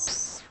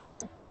thickness.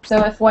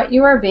 So if what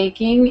you are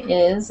baking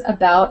is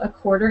about a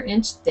quarter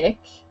inch thick,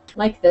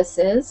 like this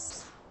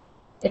is,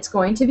 it's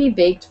going to be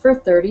baked for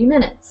 30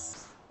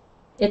 minutes.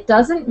 It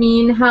doesn't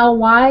mean how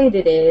wide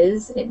it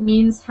is, it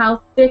means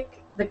how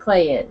thick the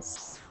clay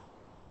is.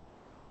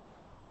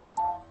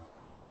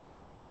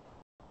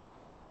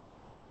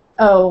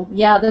 Oh,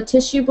 yeah, the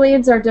tissue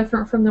blades are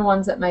different from the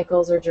ones at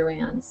Michael's or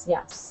Joann's,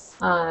 yes.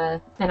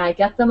 And I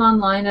get them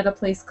online at a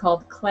place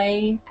called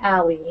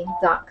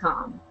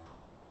clayalley.com.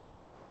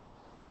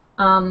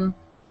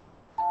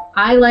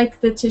 I like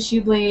the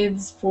tissue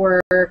blades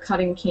for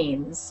cutting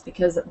canes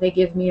because they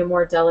give me a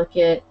more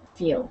delicate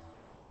feel.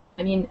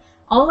 I mean,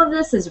 all of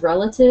this is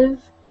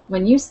relative.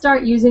 When you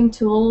start using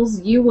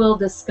tools, you will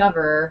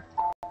discover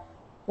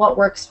what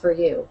works for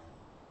you.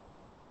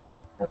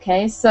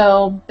 Okay,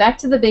 so back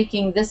to the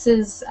baking. This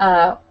is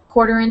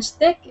quarter inch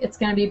thick. It's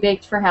going to be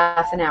baked for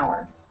half an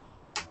hour.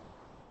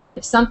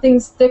 If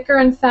something's thicker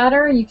and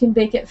fatter, you can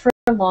bake it for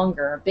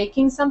longer.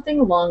 Baking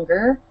something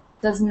longer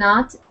does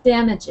not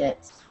damage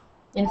it.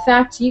 In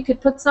fact, you could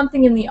put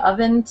something in the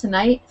oven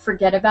tonight,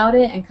 forget about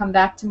it, and come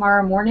back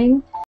tomorrow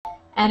morning,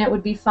 and it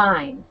would be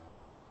fine.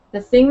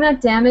 The thing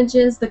that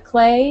damages the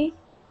clay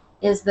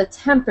is the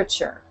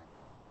temperature.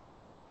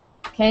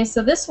 Okay,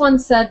 so this one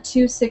said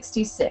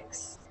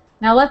 266.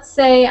 Now let's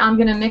say I'm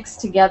going to mix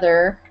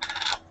together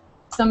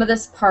some of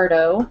this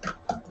Pardo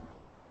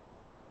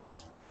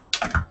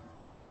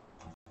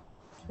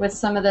with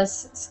some of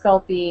this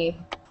Sculpey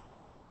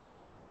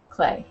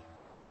clay.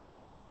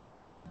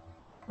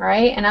 All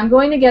right, and I'm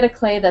going to get a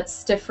clay that's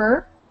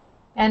stiffer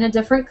and a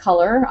different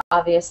color,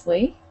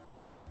 obviously.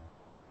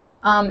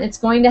 It's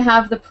going to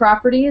have the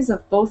properties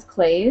of both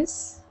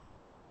clays.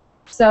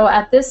 So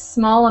at this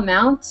small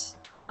amount,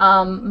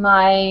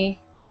 my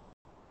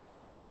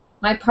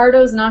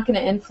Pardo is not going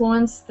to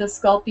influence the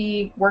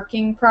Sculpey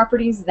working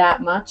properties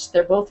that much.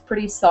 They're both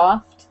pretty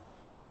soft.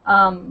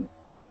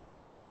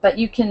 But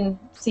you can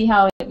see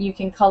how you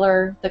can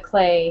color the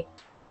clay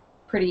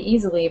pretty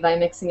easily by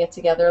mixing it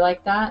together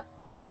like that.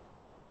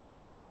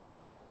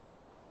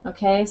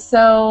 Okay,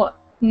 so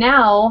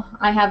now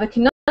I have a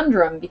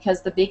conundrum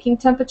because the baking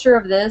temperature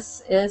of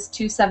this is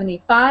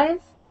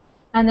 275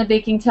 and the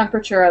baking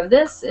temperature of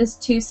this is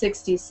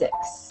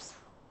 266.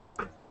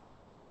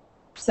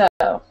 So,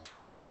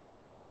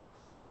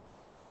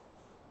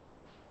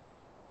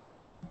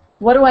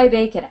 what do I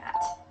bake it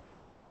at?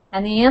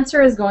 And the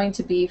answer is going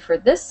to be, for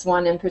this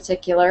one in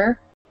particular,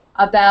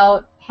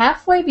 about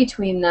halfway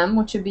between them,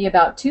 which would be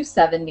about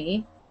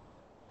 270,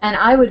 and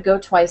I would go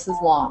twice as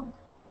long,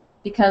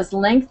 because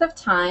length of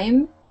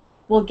time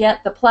will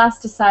get the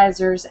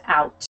plasticizers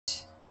out.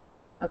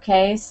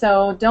 Okay,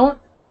 so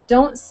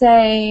don't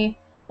say,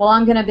 well,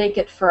 I'm going to bake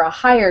it for a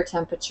higher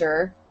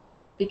temperature,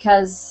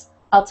 because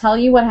I'll tell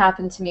you what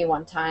happened to me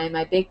one time.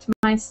 I baked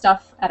my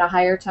stuff at a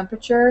higher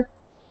temperature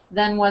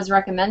than was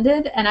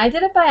recommended, and I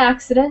did it by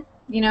accident.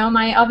 You know,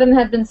 my oven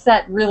had been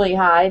set really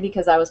high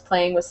because I was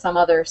playing with some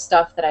other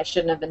stuff that I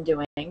shouldn't have been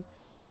doing.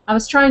 I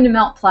was trying to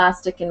melt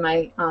plastic in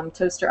my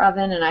toaster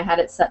oven, and I had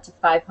it set to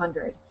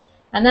 500.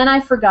 And then I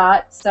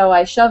forgot, so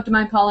I shoved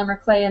my polymer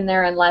clay in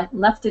there and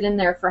left it in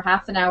there for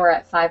half an hour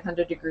at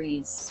 500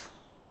 degrees.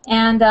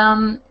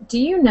 And do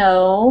you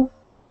know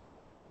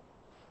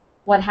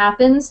what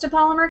happens to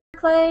polymer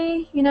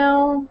clay? You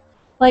know,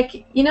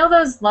 like, you know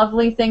those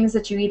lovely things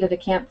that you eat at a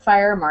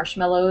campfire,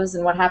 marshmallows,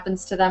 and what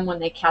happens to them when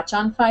they catch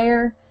on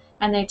fire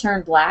and they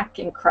turn black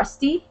and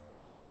crusty?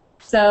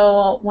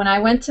 So when I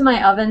went to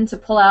my oven to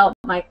pull out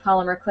my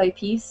polymer clay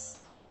piece,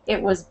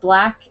 it was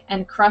black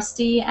and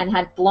crusty and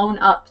had blown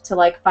up to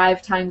like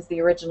 5 times the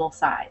original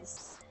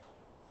size.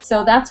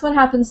 So that's what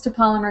happens to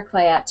polymer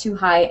clay at too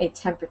high a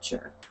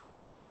temperature.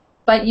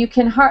 But you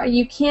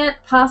can't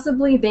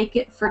possibly bake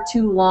it for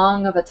too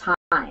long of a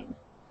time.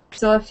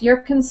 So if you're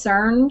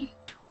concerned,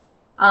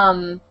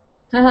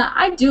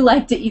 I do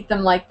like to eat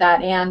them like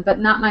that, Anne, but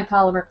not my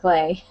polymer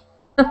clay.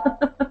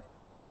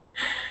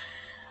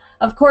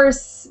 Of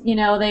course, you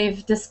know,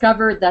 they've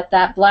discovered that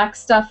that black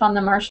stuff on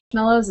the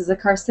marshmallows is a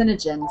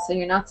carcinogen, so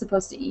you're not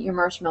supposed to eat your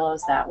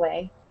marshmallows that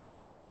way.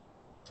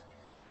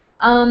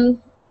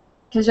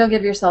 Because you'll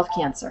give yourself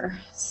cancer.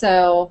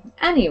 So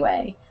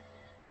anyway,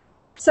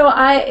 so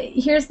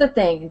here's the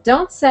thing.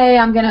 Don't say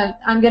I'm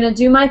gonna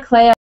do my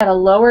clay at a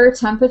lower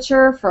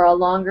temperature for a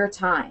longer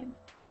time,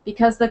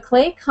 because the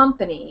clay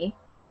company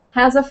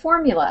has a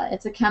formula.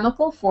 It's a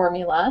chemical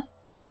formula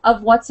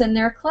of what's in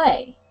their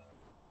clay.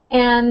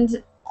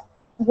 And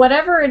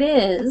whatever it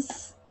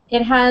is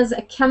it has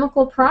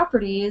chemical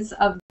properties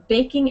of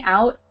baking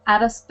out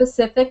at a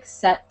specific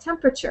set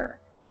temperature.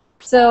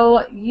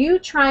 So you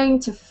trying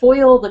to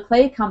foil the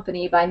clay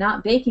company by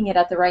not baking it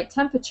at the right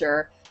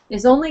temperature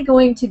is only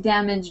going to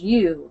damage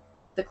you.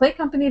 The clay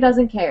company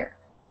doesn't care.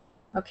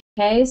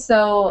 Okay,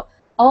 so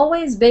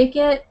always bake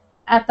it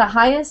at the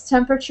highest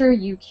temperature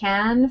you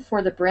can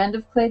for the brand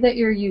of clay that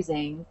you're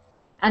using,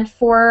 and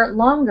for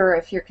longer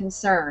if you're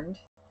concerned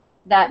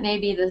that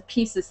maybe the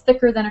piece is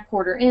thicker than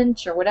 1/4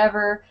 inch or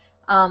whatever.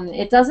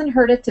 It doesn't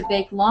hurt it to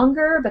bake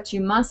longer, but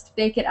you must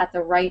bake it at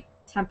the right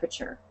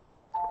temperature.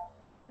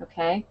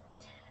 Okay,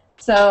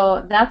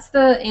 so that's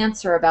the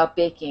answer about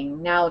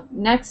baking. Now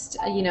next,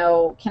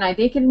 can I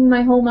bake it in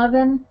my home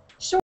oven?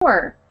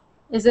 Sure.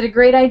 Is it a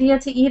great idea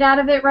to eat out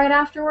of it right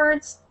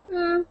afterwards?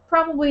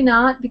 Probably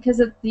not,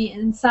 because the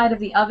inside of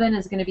the oven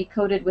is going to be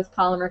coated with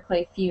polymer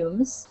clay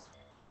fumes,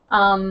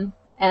 and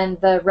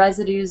the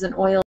residues and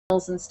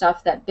oils and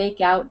stuff that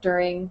bake out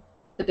during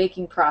the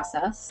baking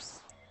process.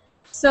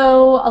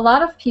 So a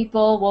lot of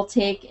people will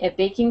take a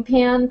baking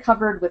pan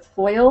covered with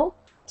foil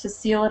to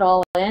seal it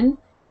all in,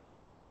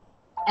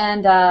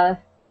 and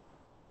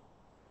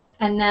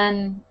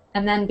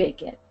then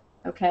bake it.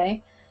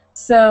 Okay,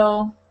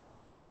 so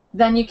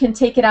then you can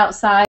take it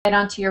outside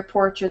onto your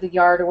porch or the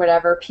yard or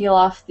whatever, peel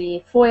off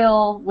the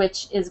foil,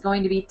 which is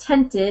going to be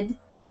tented,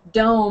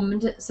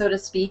 domed, so to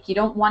speak. You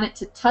don't want it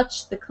to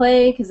touch the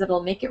clay because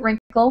it'll make it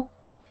wrinkle.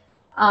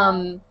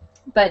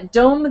 But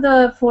dome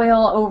the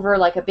foil over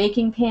like a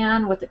baking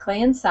pan with the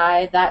clay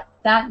inside.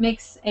 That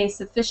makes a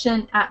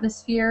sufficient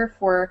atmosphere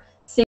for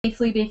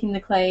safely baking the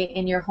clay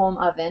in your home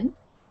oven.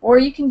 Or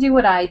you can do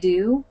what I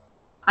do.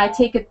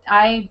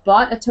 I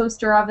bought a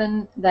toaster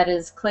oven that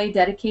is clay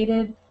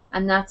dedicated,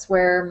 and that's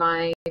where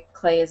my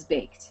clay is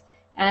baked.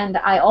 And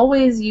I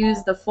always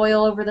use the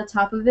foil over the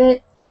top of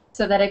it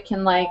so that it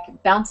can like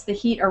bounce the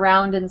heat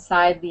around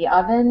inside the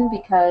oven,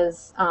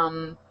 because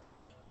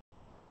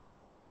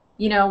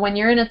when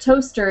you're in a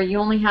toaster, you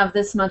only have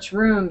this much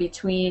room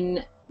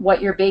between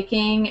what you're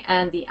baking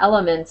and the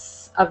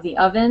elements of the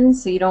oven,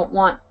 so you don't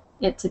want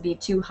it to be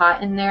too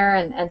hot in there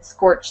and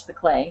scorch the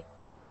clay.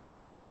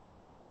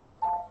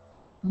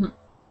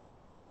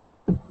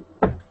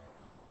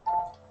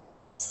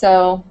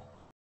 So,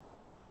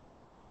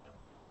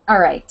 all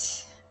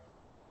right.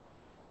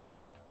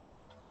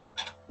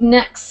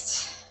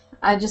 Next,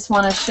 I just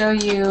want to show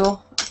you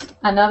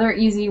another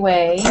easy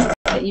way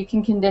that you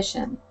can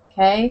condition.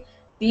 Okay,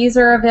 these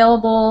are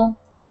available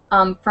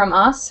from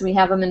us. We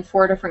have them in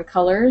 4 different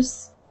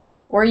colors,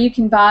 or you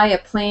can buy a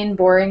plain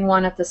boring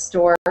one at the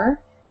store.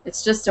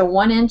 It's just a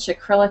 1-inch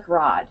acrylic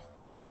rod,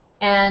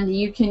 and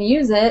you can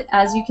use it.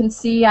 As you can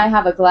see, I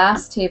have a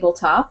glass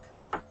tabletop,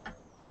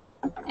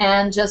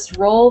 and just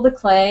roll the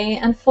clay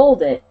and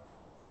fold it.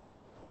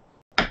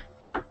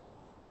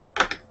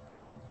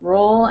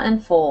 Roll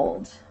and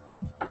fold.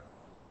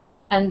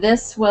 And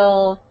this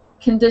will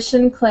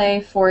condition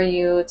clay for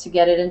you to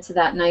get it into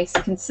that nice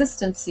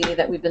consistency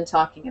that we've been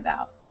talking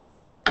about.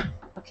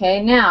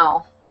 Okay,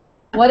 now,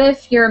 what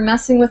if you're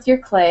messing with your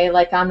clay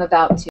like I'm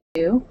about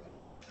to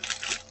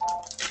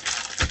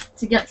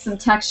get some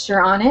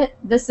texture on it?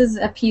 This is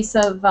a piece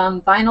of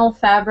vinyl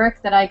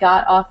fabric that I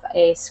got off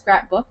a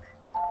scrapbook.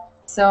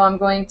 So I'm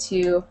going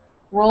to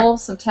roll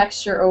some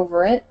texture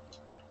over it.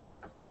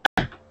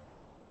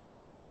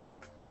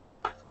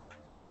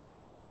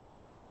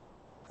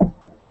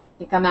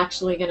 I think I'm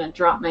actually going to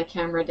drop my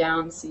camera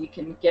down so you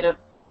can get a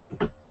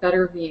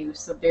better view,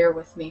 so bear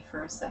with me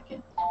for a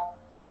second.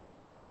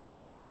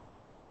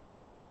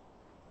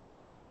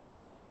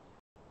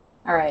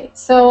 Alright,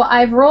 so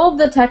I've rolled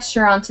the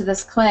texture onto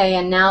this clay,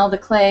 and now the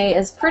clay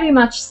is pretty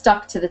much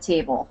stuck to the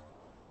table.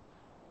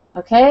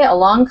 Okay,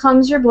 along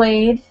comes your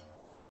blade,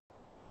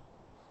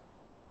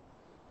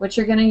 which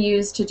you're going to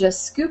use to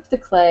just scoop the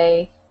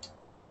clay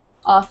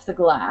off the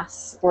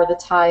glass or the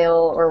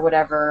tile or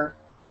whatever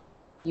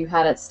you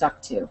had it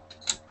stuck to.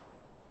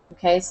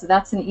 Okay, so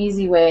that's an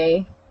easy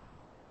way.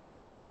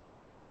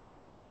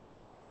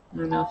 I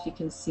don't know if you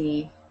can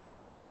see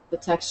the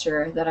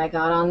texture that I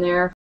got on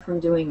there from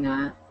doing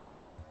that.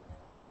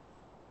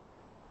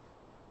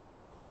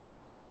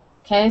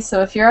 Okay,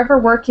 so if you're ever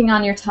working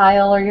on your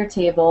tile or your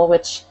table,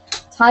 which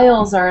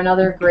tiles are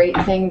another great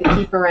thing to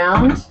keep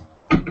around.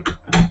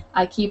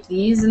 I keep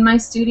these in my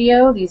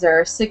studio. These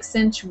are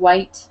 6-inch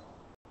white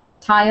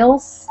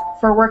tiles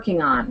for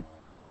working on.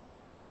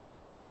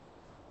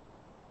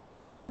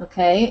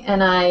 Okay,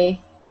 and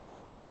I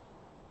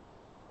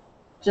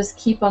just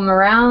keep them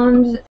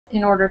around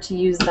in order to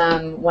use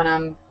them when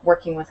I'm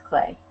working with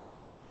clay.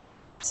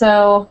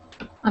 So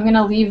I'm going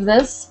to leave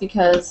this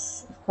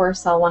because, of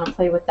course, I'll want to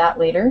play with that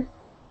later.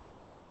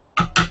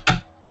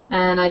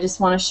 And I just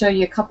want to show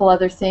you a couple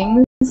other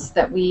things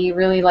that we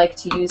really like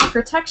to use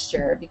for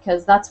texture,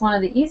 because that's one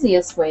of the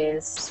easiest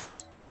ways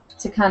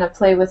to kind of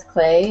play with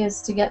clay,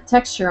 is to get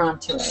texture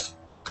onto it.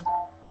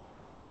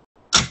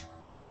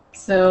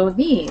 So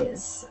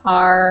these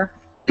are,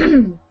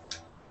 who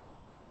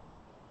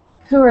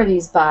are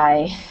these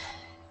by?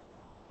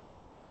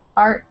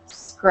 Art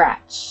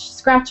Scratch.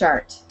 Scratch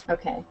Art.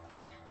 Okay.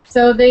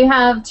 So they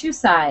have two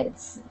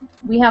sides.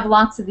 We have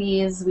lots of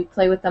these. We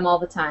play with them all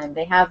the time.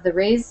 They have the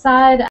raised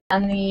side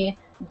and the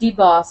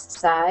debossed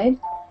side,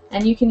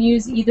 and you can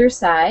use either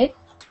side.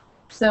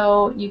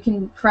 So you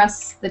can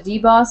press the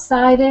debossed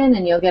side in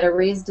and you'll get a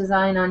raised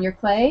design on your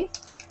clay.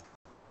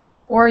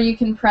 Or you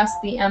can press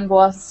the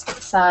embossed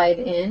side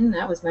in.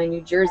 That was my New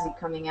Jersey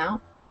coming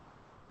out.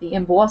 The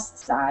embossed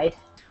side.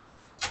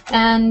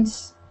 And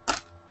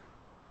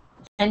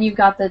you've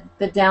got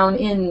the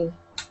down-in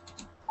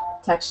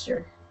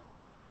texture.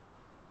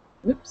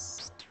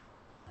 Oops.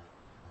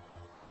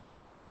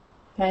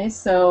 Okay,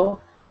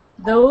 so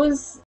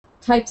those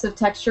types of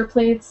texture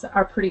plates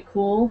are pretty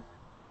cool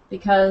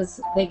because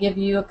they give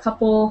you a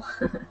couple.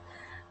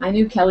 I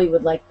knew Kelly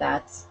would like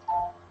that.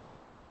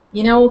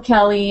 You know,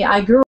 Kelly,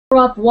 I grew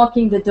up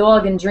walking the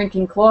dog and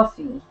drinking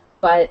coffee,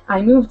 but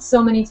I moved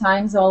so many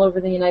times all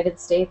over the United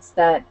States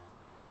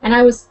and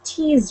I was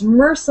teased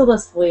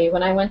mercilessly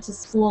when I went to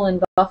school in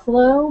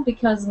Buffalo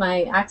because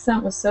my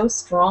accent was so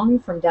strong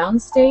from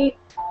downstate.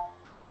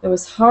 It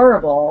was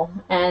horrible,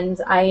 and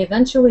I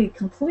eventually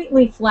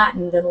completely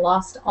flattened and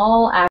lost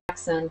all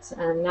accent,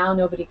 and now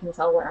nobody can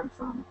tell where I'm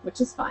from, which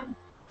is fine.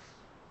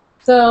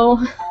 So,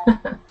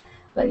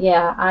 but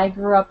yeah, I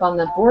grew up on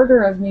the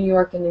border of New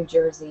York and New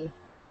Jersey,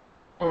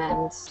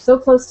 and so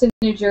close to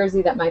New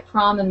Jersey that my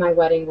prom and my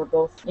wedding were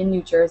both in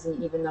New Jersey,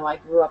 even though I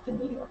grew up in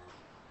New York.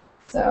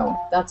 So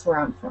that's where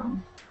I'm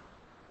from.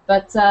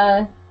 But,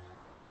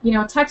 you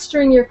know,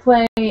 texturing your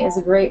clay is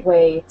a great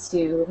way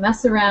to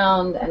mess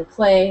around and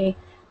play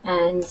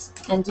and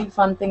do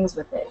fun things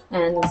with it.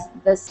 And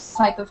this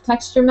type of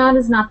texture mat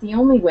is not the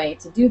only way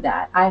to do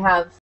that. I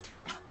have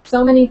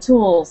so many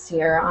tools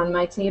here on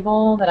my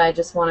table that I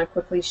just want to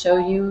quickly show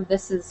you.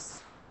 This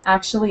is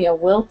actually a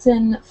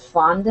Wilton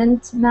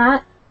fondant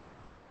mat.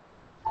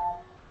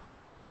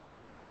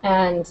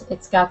 And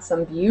it's got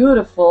some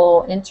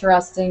beautiful,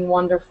 interesting,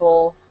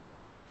 wonderful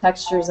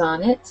textures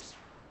on it.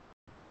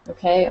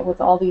 Okay,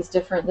 with all these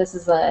different, this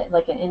is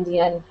like an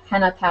Indian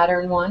henna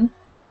pattern one.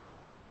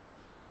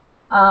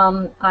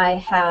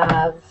 I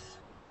have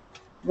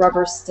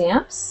rubber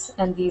stamps,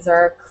 and these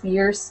are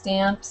clear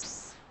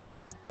stamps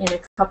in a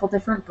couple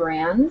different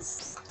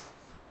brands.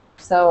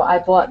 So I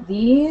bought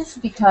these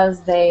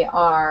because they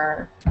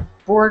are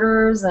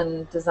borders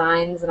and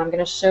designs, and I'm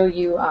going to show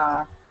you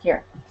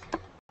here.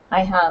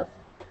 I have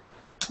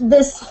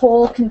this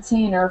whole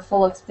container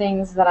full of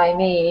things that I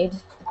made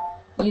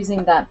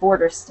using that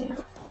border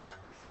stamp.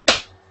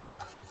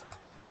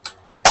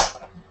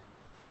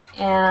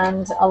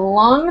 And a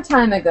long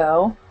time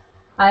ago,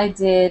 I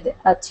did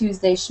a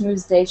Tuesday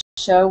Schmooze Day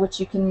show, which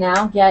you can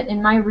now get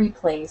in my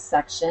replays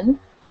section,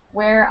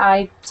 where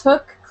I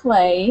took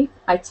clay.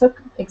 I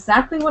took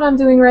exactly what I'm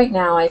doing right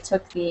now. I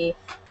took the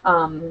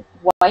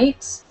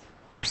white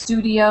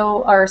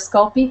Studio or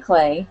Sculpey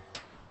clay,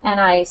 and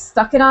I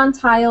stuck it on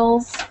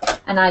tiles,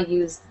 and I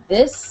used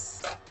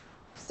this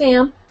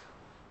stamp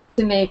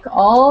to make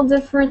all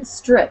different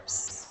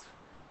strips.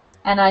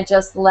 And I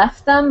just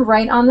left them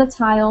right on the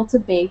tile to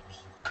bake,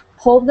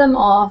 pulled them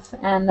off,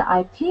 and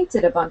I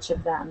painted a bunch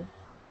of them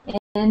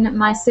in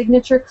my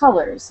signature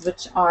colors,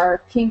 which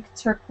are pink,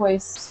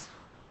 turquoise,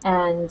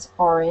 and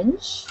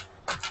orange.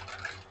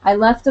 I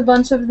left a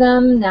bunch of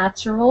them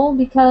natural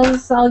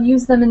because I'll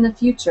use them in the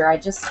future.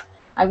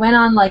 I went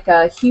on like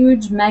a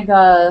huge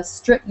mega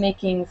strip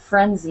making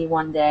frenzy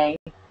one day,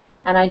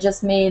 and I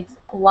just made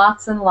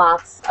lots and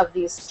lots of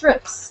these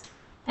strips,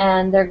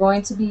 and they're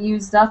going to be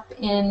used up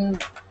in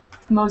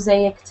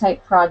mosaic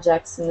type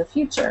projects in the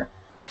future.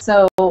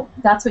 So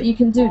that's what you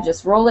can do.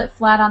 Just roll it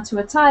flat onto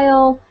a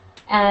tile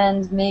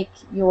and make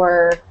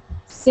your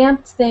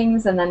stamped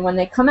things, and then when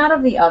they come out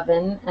of the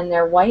oven and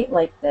they're white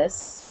like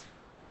this,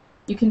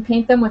 you can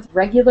paint them with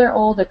regular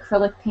old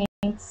acrylic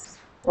paints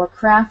or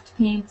craft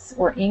paints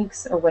or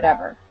inks or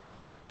whatever.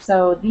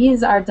 So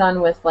these are done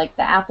with like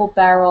the apple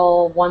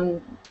barrel,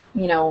 one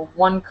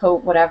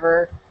coat,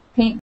 whatever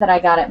paint that I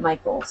got at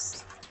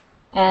Michael's.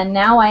 And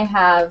now I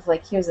have,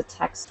 like, here's a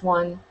text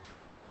one.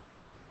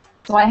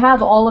 So I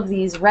have all of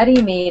these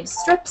ready-made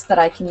strips that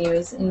I can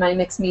use in my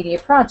mixed media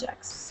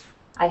projects.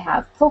 I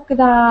have polka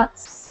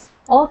dots,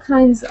 all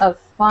kinds of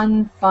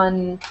fun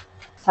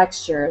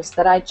textures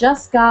that I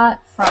just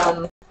got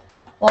from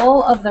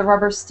all of the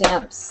rubber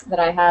stamps that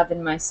I have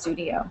in my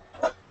studio.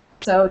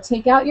 So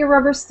take out your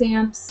rubber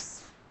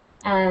stamps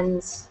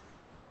and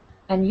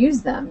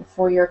use them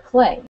for your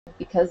clay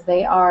because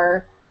they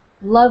are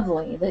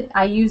lovely.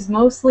 I use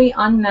mostly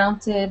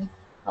unmounted,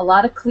 a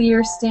lot of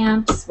clear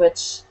stamps,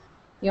 which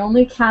the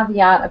only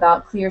caveat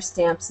about clear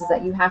stamps is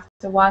that you have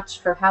to watch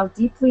for how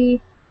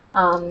deeply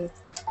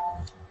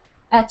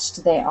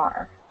etched they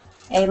are.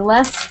 A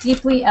less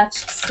deeply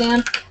etched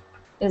stamp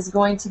is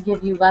going to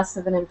give you less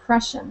of an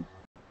impression.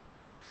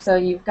 So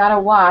you've got to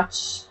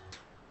watch.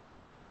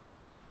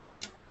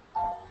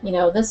 You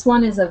know, this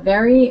one is a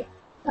very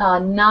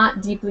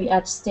not deeply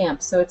etched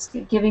stamp, so it's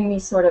giving me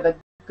sort of a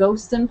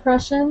ghost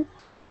impression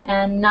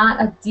and not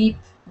a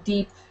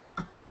deep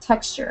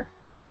texture.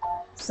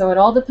 So it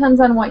all depends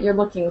on what you're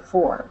looking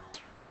for.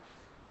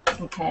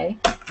 Okay,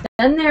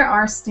 Then there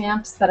are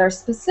stamps that are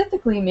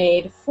specifically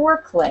made for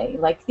clay,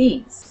 like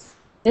these.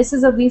 This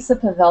is Elisa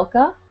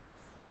Pavelka.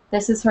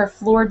 This is her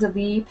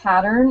fleur-de-lis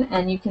pattern,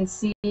 and you can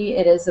see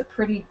it is a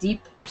pretty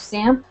deep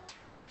stamp.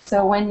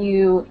 So when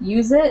you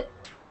use it,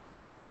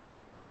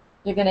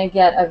 you're going to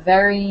get a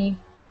very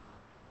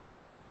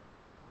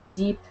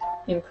deep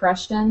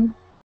impression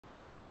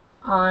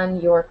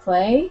on your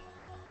clay.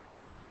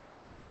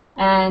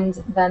 And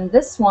then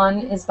this one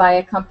is by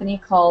a company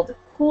called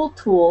Cool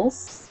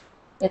Tools.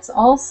 It's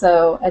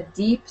also a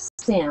deep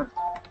stamp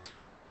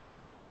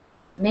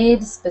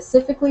made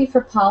specifically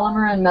for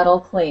polymer and metal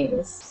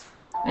clays.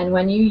 And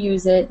when you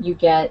use it, you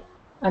get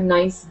a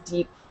nice,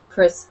 deep,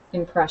 crisp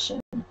impression.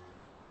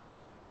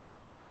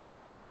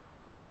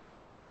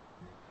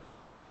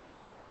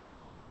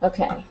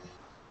 Okay,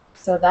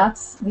 so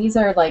these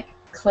are like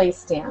clay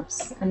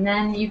stamps. And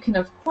then you can,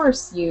 of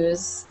course,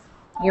 use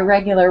your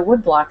regular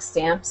woodblock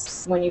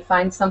stamps. When you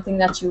find something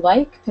that you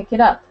like, pick it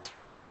up.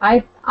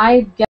 I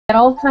get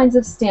all kinds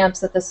of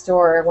stamps at the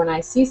store. When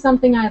I see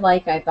something I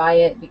like, I buy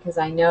it because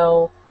I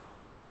know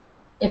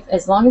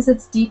as long as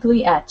it's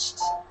deeply etched,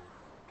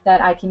 that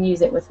I can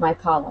use it with my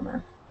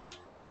polymer.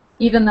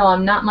 Even though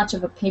I'm not much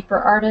of a paper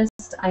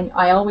artist,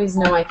 I always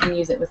know I can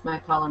use it with my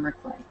polymer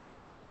clay.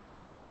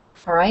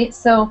 All right,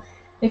 so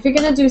if you're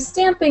going to do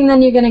stamping,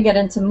 then you're going to get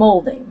into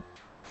molding.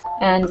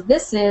 And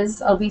this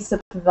is a Elisa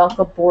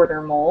Pavelka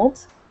border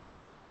mold.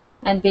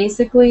 And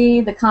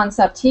basically the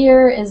concept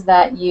here is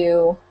that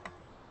you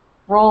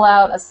roll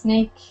out a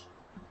snake,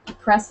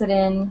 press it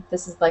in.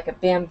 This is like a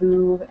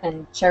bamboo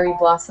and cherry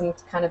blossom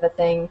kind of a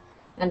thing,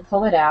 and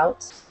pull it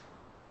out.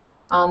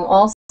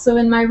 Also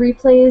in my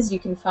replays, you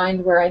can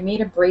find where I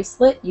made a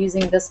bracelet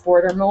using this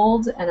border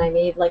mold, and I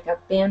made like a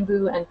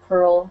bamboo and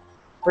pearl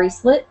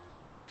bracelet.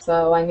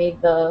 So I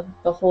made the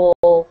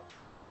whole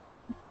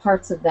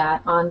parts of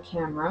that on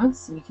camera,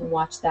 so you can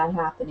watch that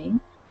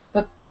happening.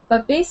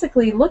 But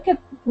basically, look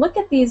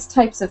at these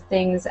types of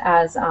things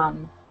as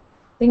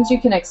things you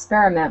can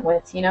experiment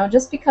with. You know,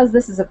 just because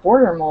this is a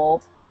border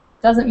mold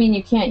doesn't mean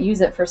you can't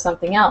use it for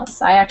something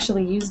else. I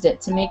actually used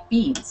it to make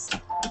beads.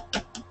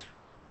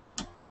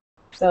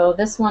 So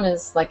this one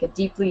is like a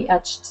deeply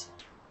etched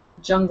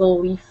jungle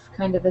leaf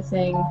kind of a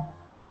thing.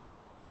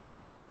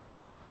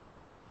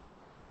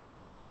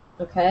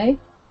 Okay,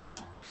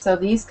 so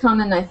these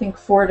come in, I think,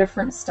 4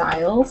 different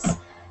styles.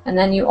 And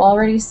then you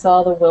already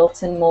saw the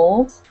Wilton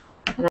mold.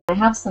 And I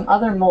have some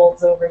other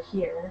molds over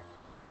here,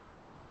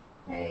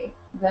 okay,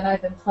 that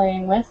I've been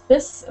playing with.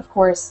 This, of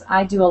course,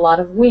 I do a lot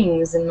of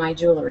wings in my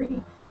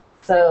jewelry.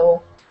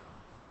 So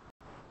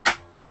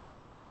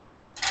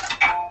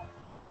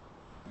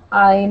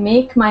I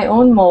make my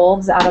own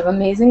molds out of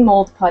Amazing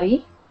Mold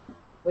Putty,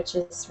 which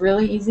is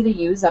really easy to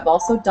use. I've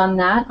also done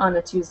that on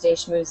a Tuesday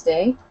Schmooze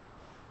Day.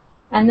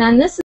 And then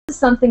this is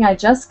something I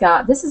just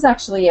got. This is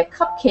actually a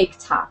cupcake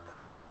top.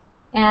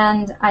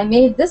 And I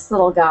made this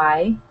little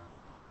guy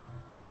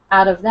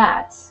out of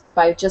that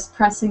by just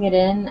pressing it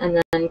in and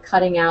then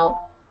cutting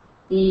out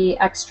the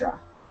extra.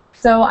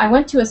 So I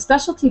went to a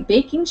specialty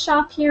baking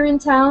shop here in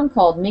town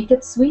called Make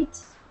It Sweet,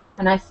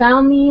 and I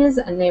found these,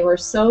 and they were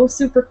so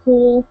super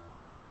cool.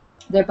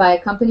 They're by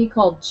a company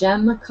called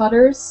Gem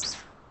Cutters,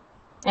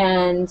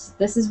 and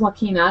this is what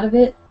came out of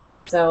it.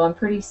 So I'm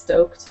pretty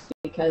stoked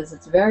because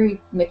it's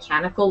very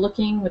mechanical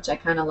looking, which I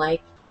kind of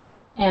like.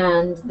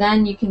 And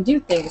then you can do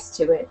things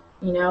to it.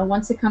 You know,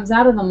 once it comes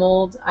out of the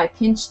mold, I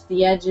pinched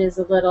the edges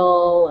a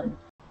little, and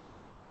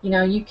you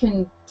know, you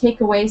can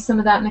take away some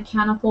of that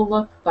mechanical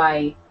look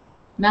by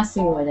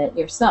messing with it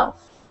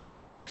yourself.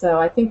 So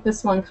I think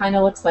this one kind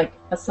of looks like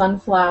a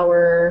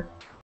sunflower,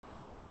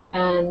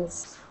 and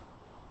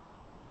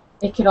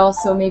it could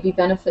also maybe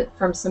benefit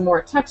from some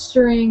more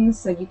texturing,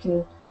 so you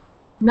can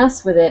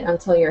mess with it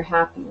until you're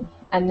happy.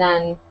 And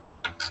then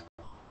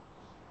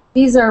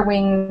these are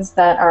wings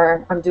that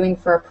I'm doing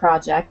for a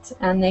project,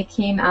 and they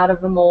came out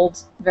of a mold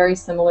very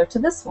similar to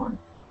this one.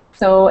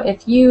 So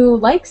if you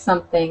like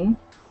something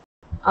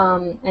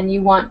and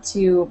you want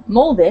to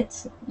mold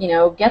it, you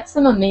know, get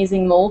some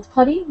Amazing Mold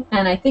Putty.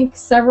 And I think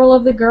several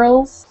of the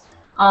girls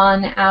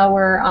on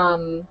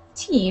our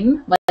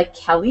team, like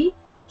Kelly,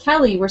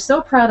 we're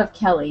so proud of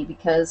Kelly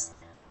because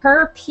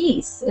her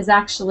piece is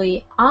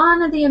actually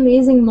on the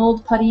Amazing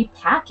Mold Putty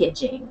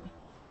packaging.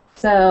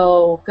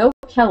 So go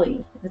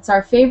Kelly. It's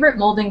our favorite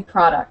molding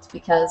product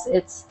because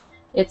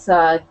it's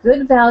a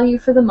good value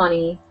for the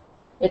money.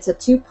 It's a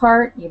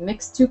 2-part. You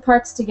mix 2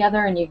 parts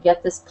together and you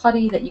get this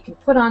putty that you can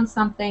put on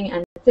something,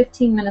 and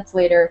 15 minutes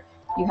later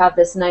you have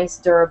this nice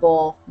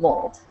durable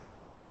mold.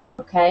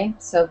 Okay,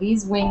 so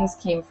these wings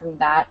came from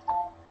that.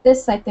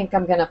 This I think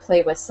I'm going to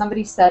play with.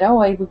 Somebody said, oh,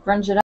 I would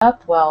grunge it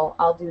up. Well,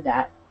 I'll do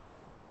that.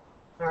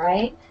 All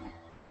right.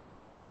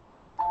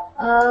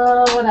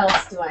 What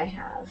else do I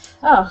have?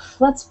 Oh,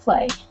 let's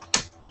play.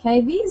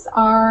 Okay, these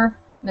are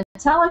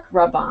metallic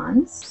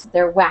rub-ons.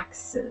 They're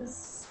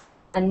waxes,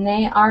 and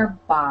they are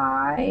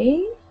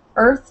by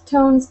Earth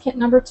Tones Kit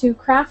Number 2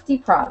 Crafty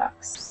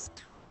Products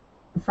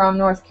from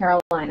North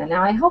Carolina.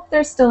 Now, I hope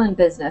they're still in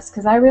business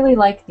because I really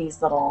like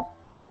these little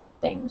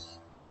things.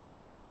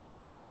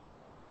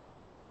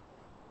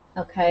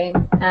 Okay,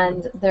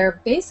 and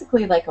they're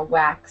basically like a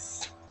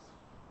wax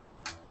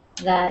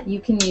that you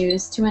can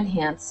use to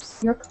enhance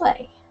your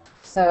clay.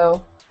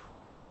 So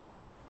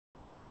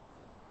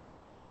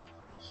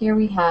here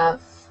we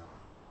have,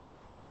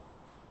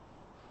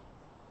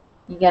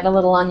 you get a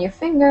little on your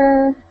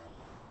finger,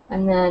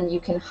 and then you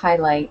can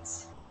highlight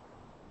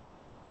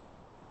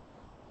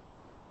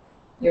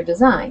your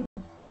design.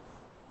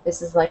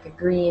 This is like a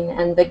green,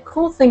 and the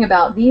cool thing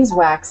about these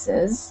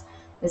waxes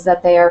is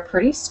that they are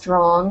pretty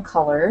strong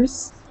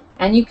colors,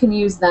 and you can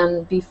use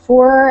them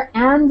before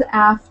and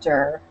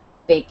after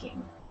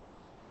baking.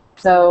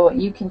 So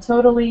you can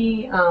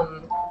totally,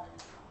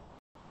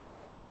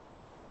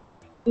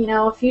 you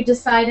know, if you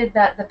decided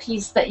that the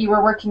piece that you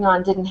were working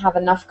on didn't have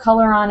enough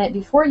color on it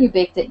before you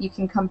baked it, you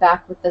can come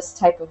back with this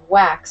type of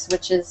wax,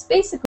 which is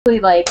basically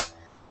like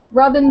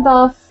Rub and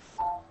Buff,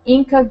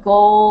 Inca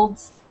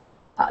Gold,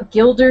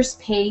 Gilder's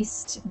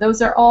Paste.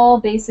 Those are all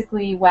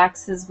basically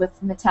waxes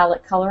with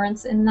metallic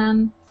colorants in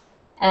them,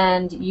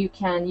 and you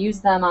can use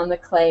them on the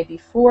clay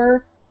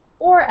before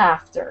or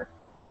after.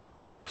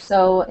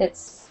 So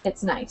it's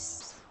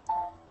nice.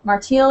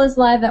 Martial is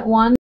live at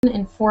 1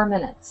 in 4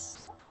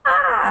 minutes.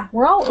 Ah,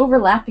 we're all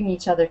overlapping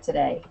each other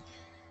today.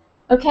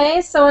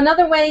 Okay, so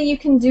another way you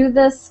can do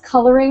this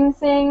coloring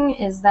thing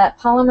is that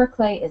polymer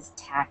clay is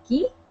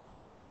tacky.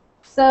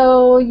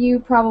 So you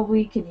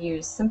probably could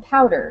use some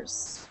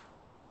powders.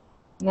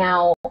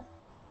 Now,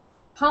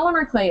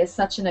 polymer clay is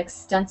such an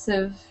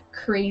extensive,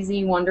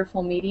 crazy,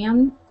 wonderful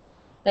medium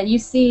that you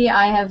see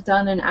I have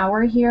done an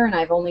hour here and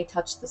I've only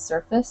touched the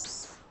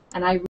surface.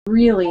 And I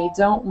really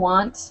don't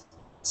want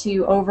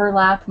to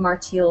overlap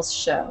Martial's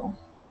show.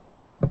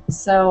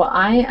 So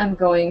I am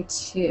going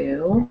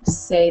to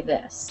say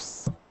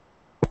this.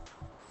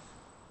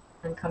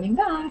 I'm coming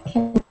back.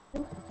 And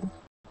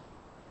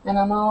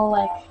I'm all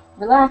like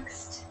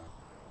relaxed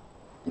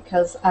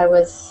because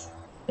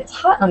it's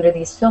hot under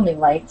these filming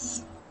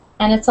lights.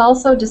 And it's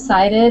also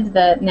decided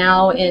that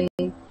now in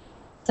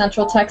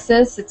Central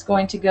Texas, it's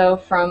going to go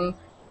from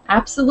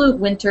absolute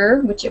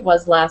winter, which it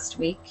was last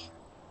week,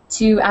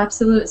 to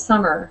absolute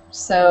summer.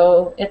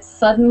 So it's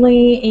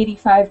suddenly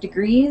 85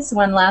 degrees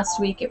when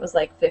last week it was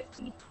like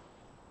 50.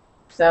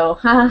 So,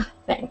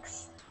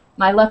 thanks.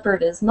 My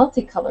leopard is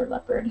multicolor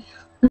leopard.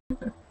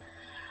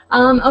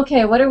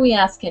 Okay, what are we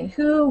asking?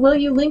 Who will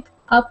you link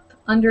up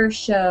under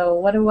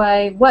show?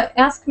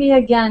 Ask me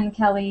again,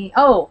 Kelly.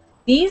 Oh,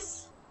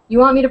 these? You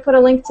want me to put a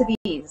link to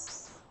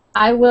these?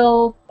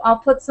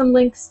 I'll put some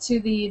links to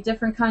the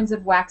different kinds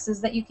of waxes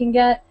that you can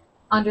get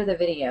under the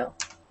video.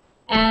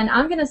 And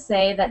I'm going to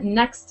say that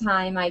next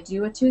time I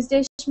do a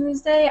Tuesday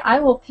Schmooze Day, I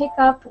will pick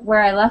up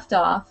where I left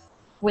off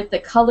with the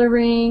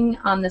coloring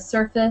on the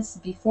surface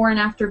before and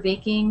after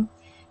baking,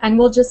 and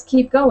we'll just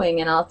keep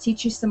going, and I'll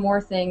teach you some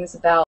more things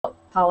about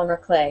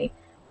polymer clay.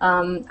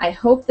 I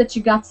hope that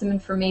you got some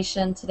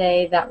information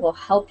today that will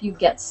help you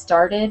get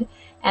started.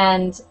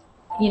 And,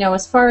 you know,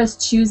 as far as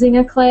choosing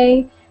a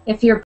clay,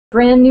 if you're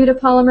brand new to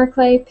polymer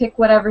clay, pick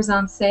whatever's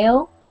on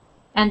sale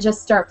and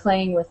just start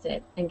playing with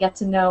it and get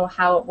to know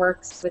how it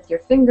works with your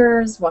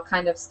fingers, what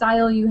kind of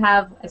style you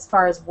have as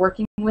far as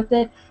working with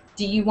it.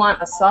 Do you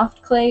want a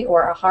soft clay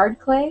or a hard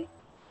clay?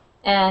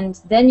 And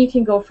then you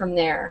can go from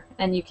there,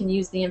 and you can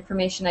use the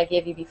information I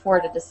gave you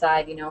before to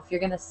decide, you know, if you're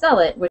going to sell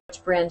it, which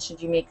brand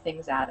should you make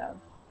things out of.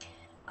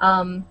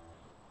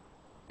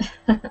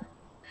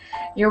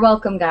 You're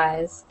welcome,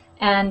 guys.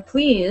 And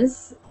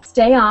please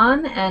stay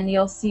on, and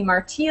you'll see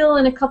Martial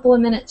in a couple of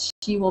minutes.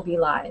 She will be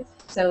live.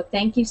 So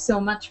thank you so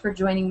much for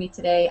joining me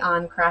today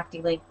on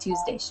Crafty Link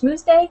Tuesday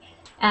Schmooze Day,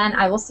 and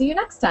I will see you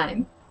next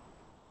time.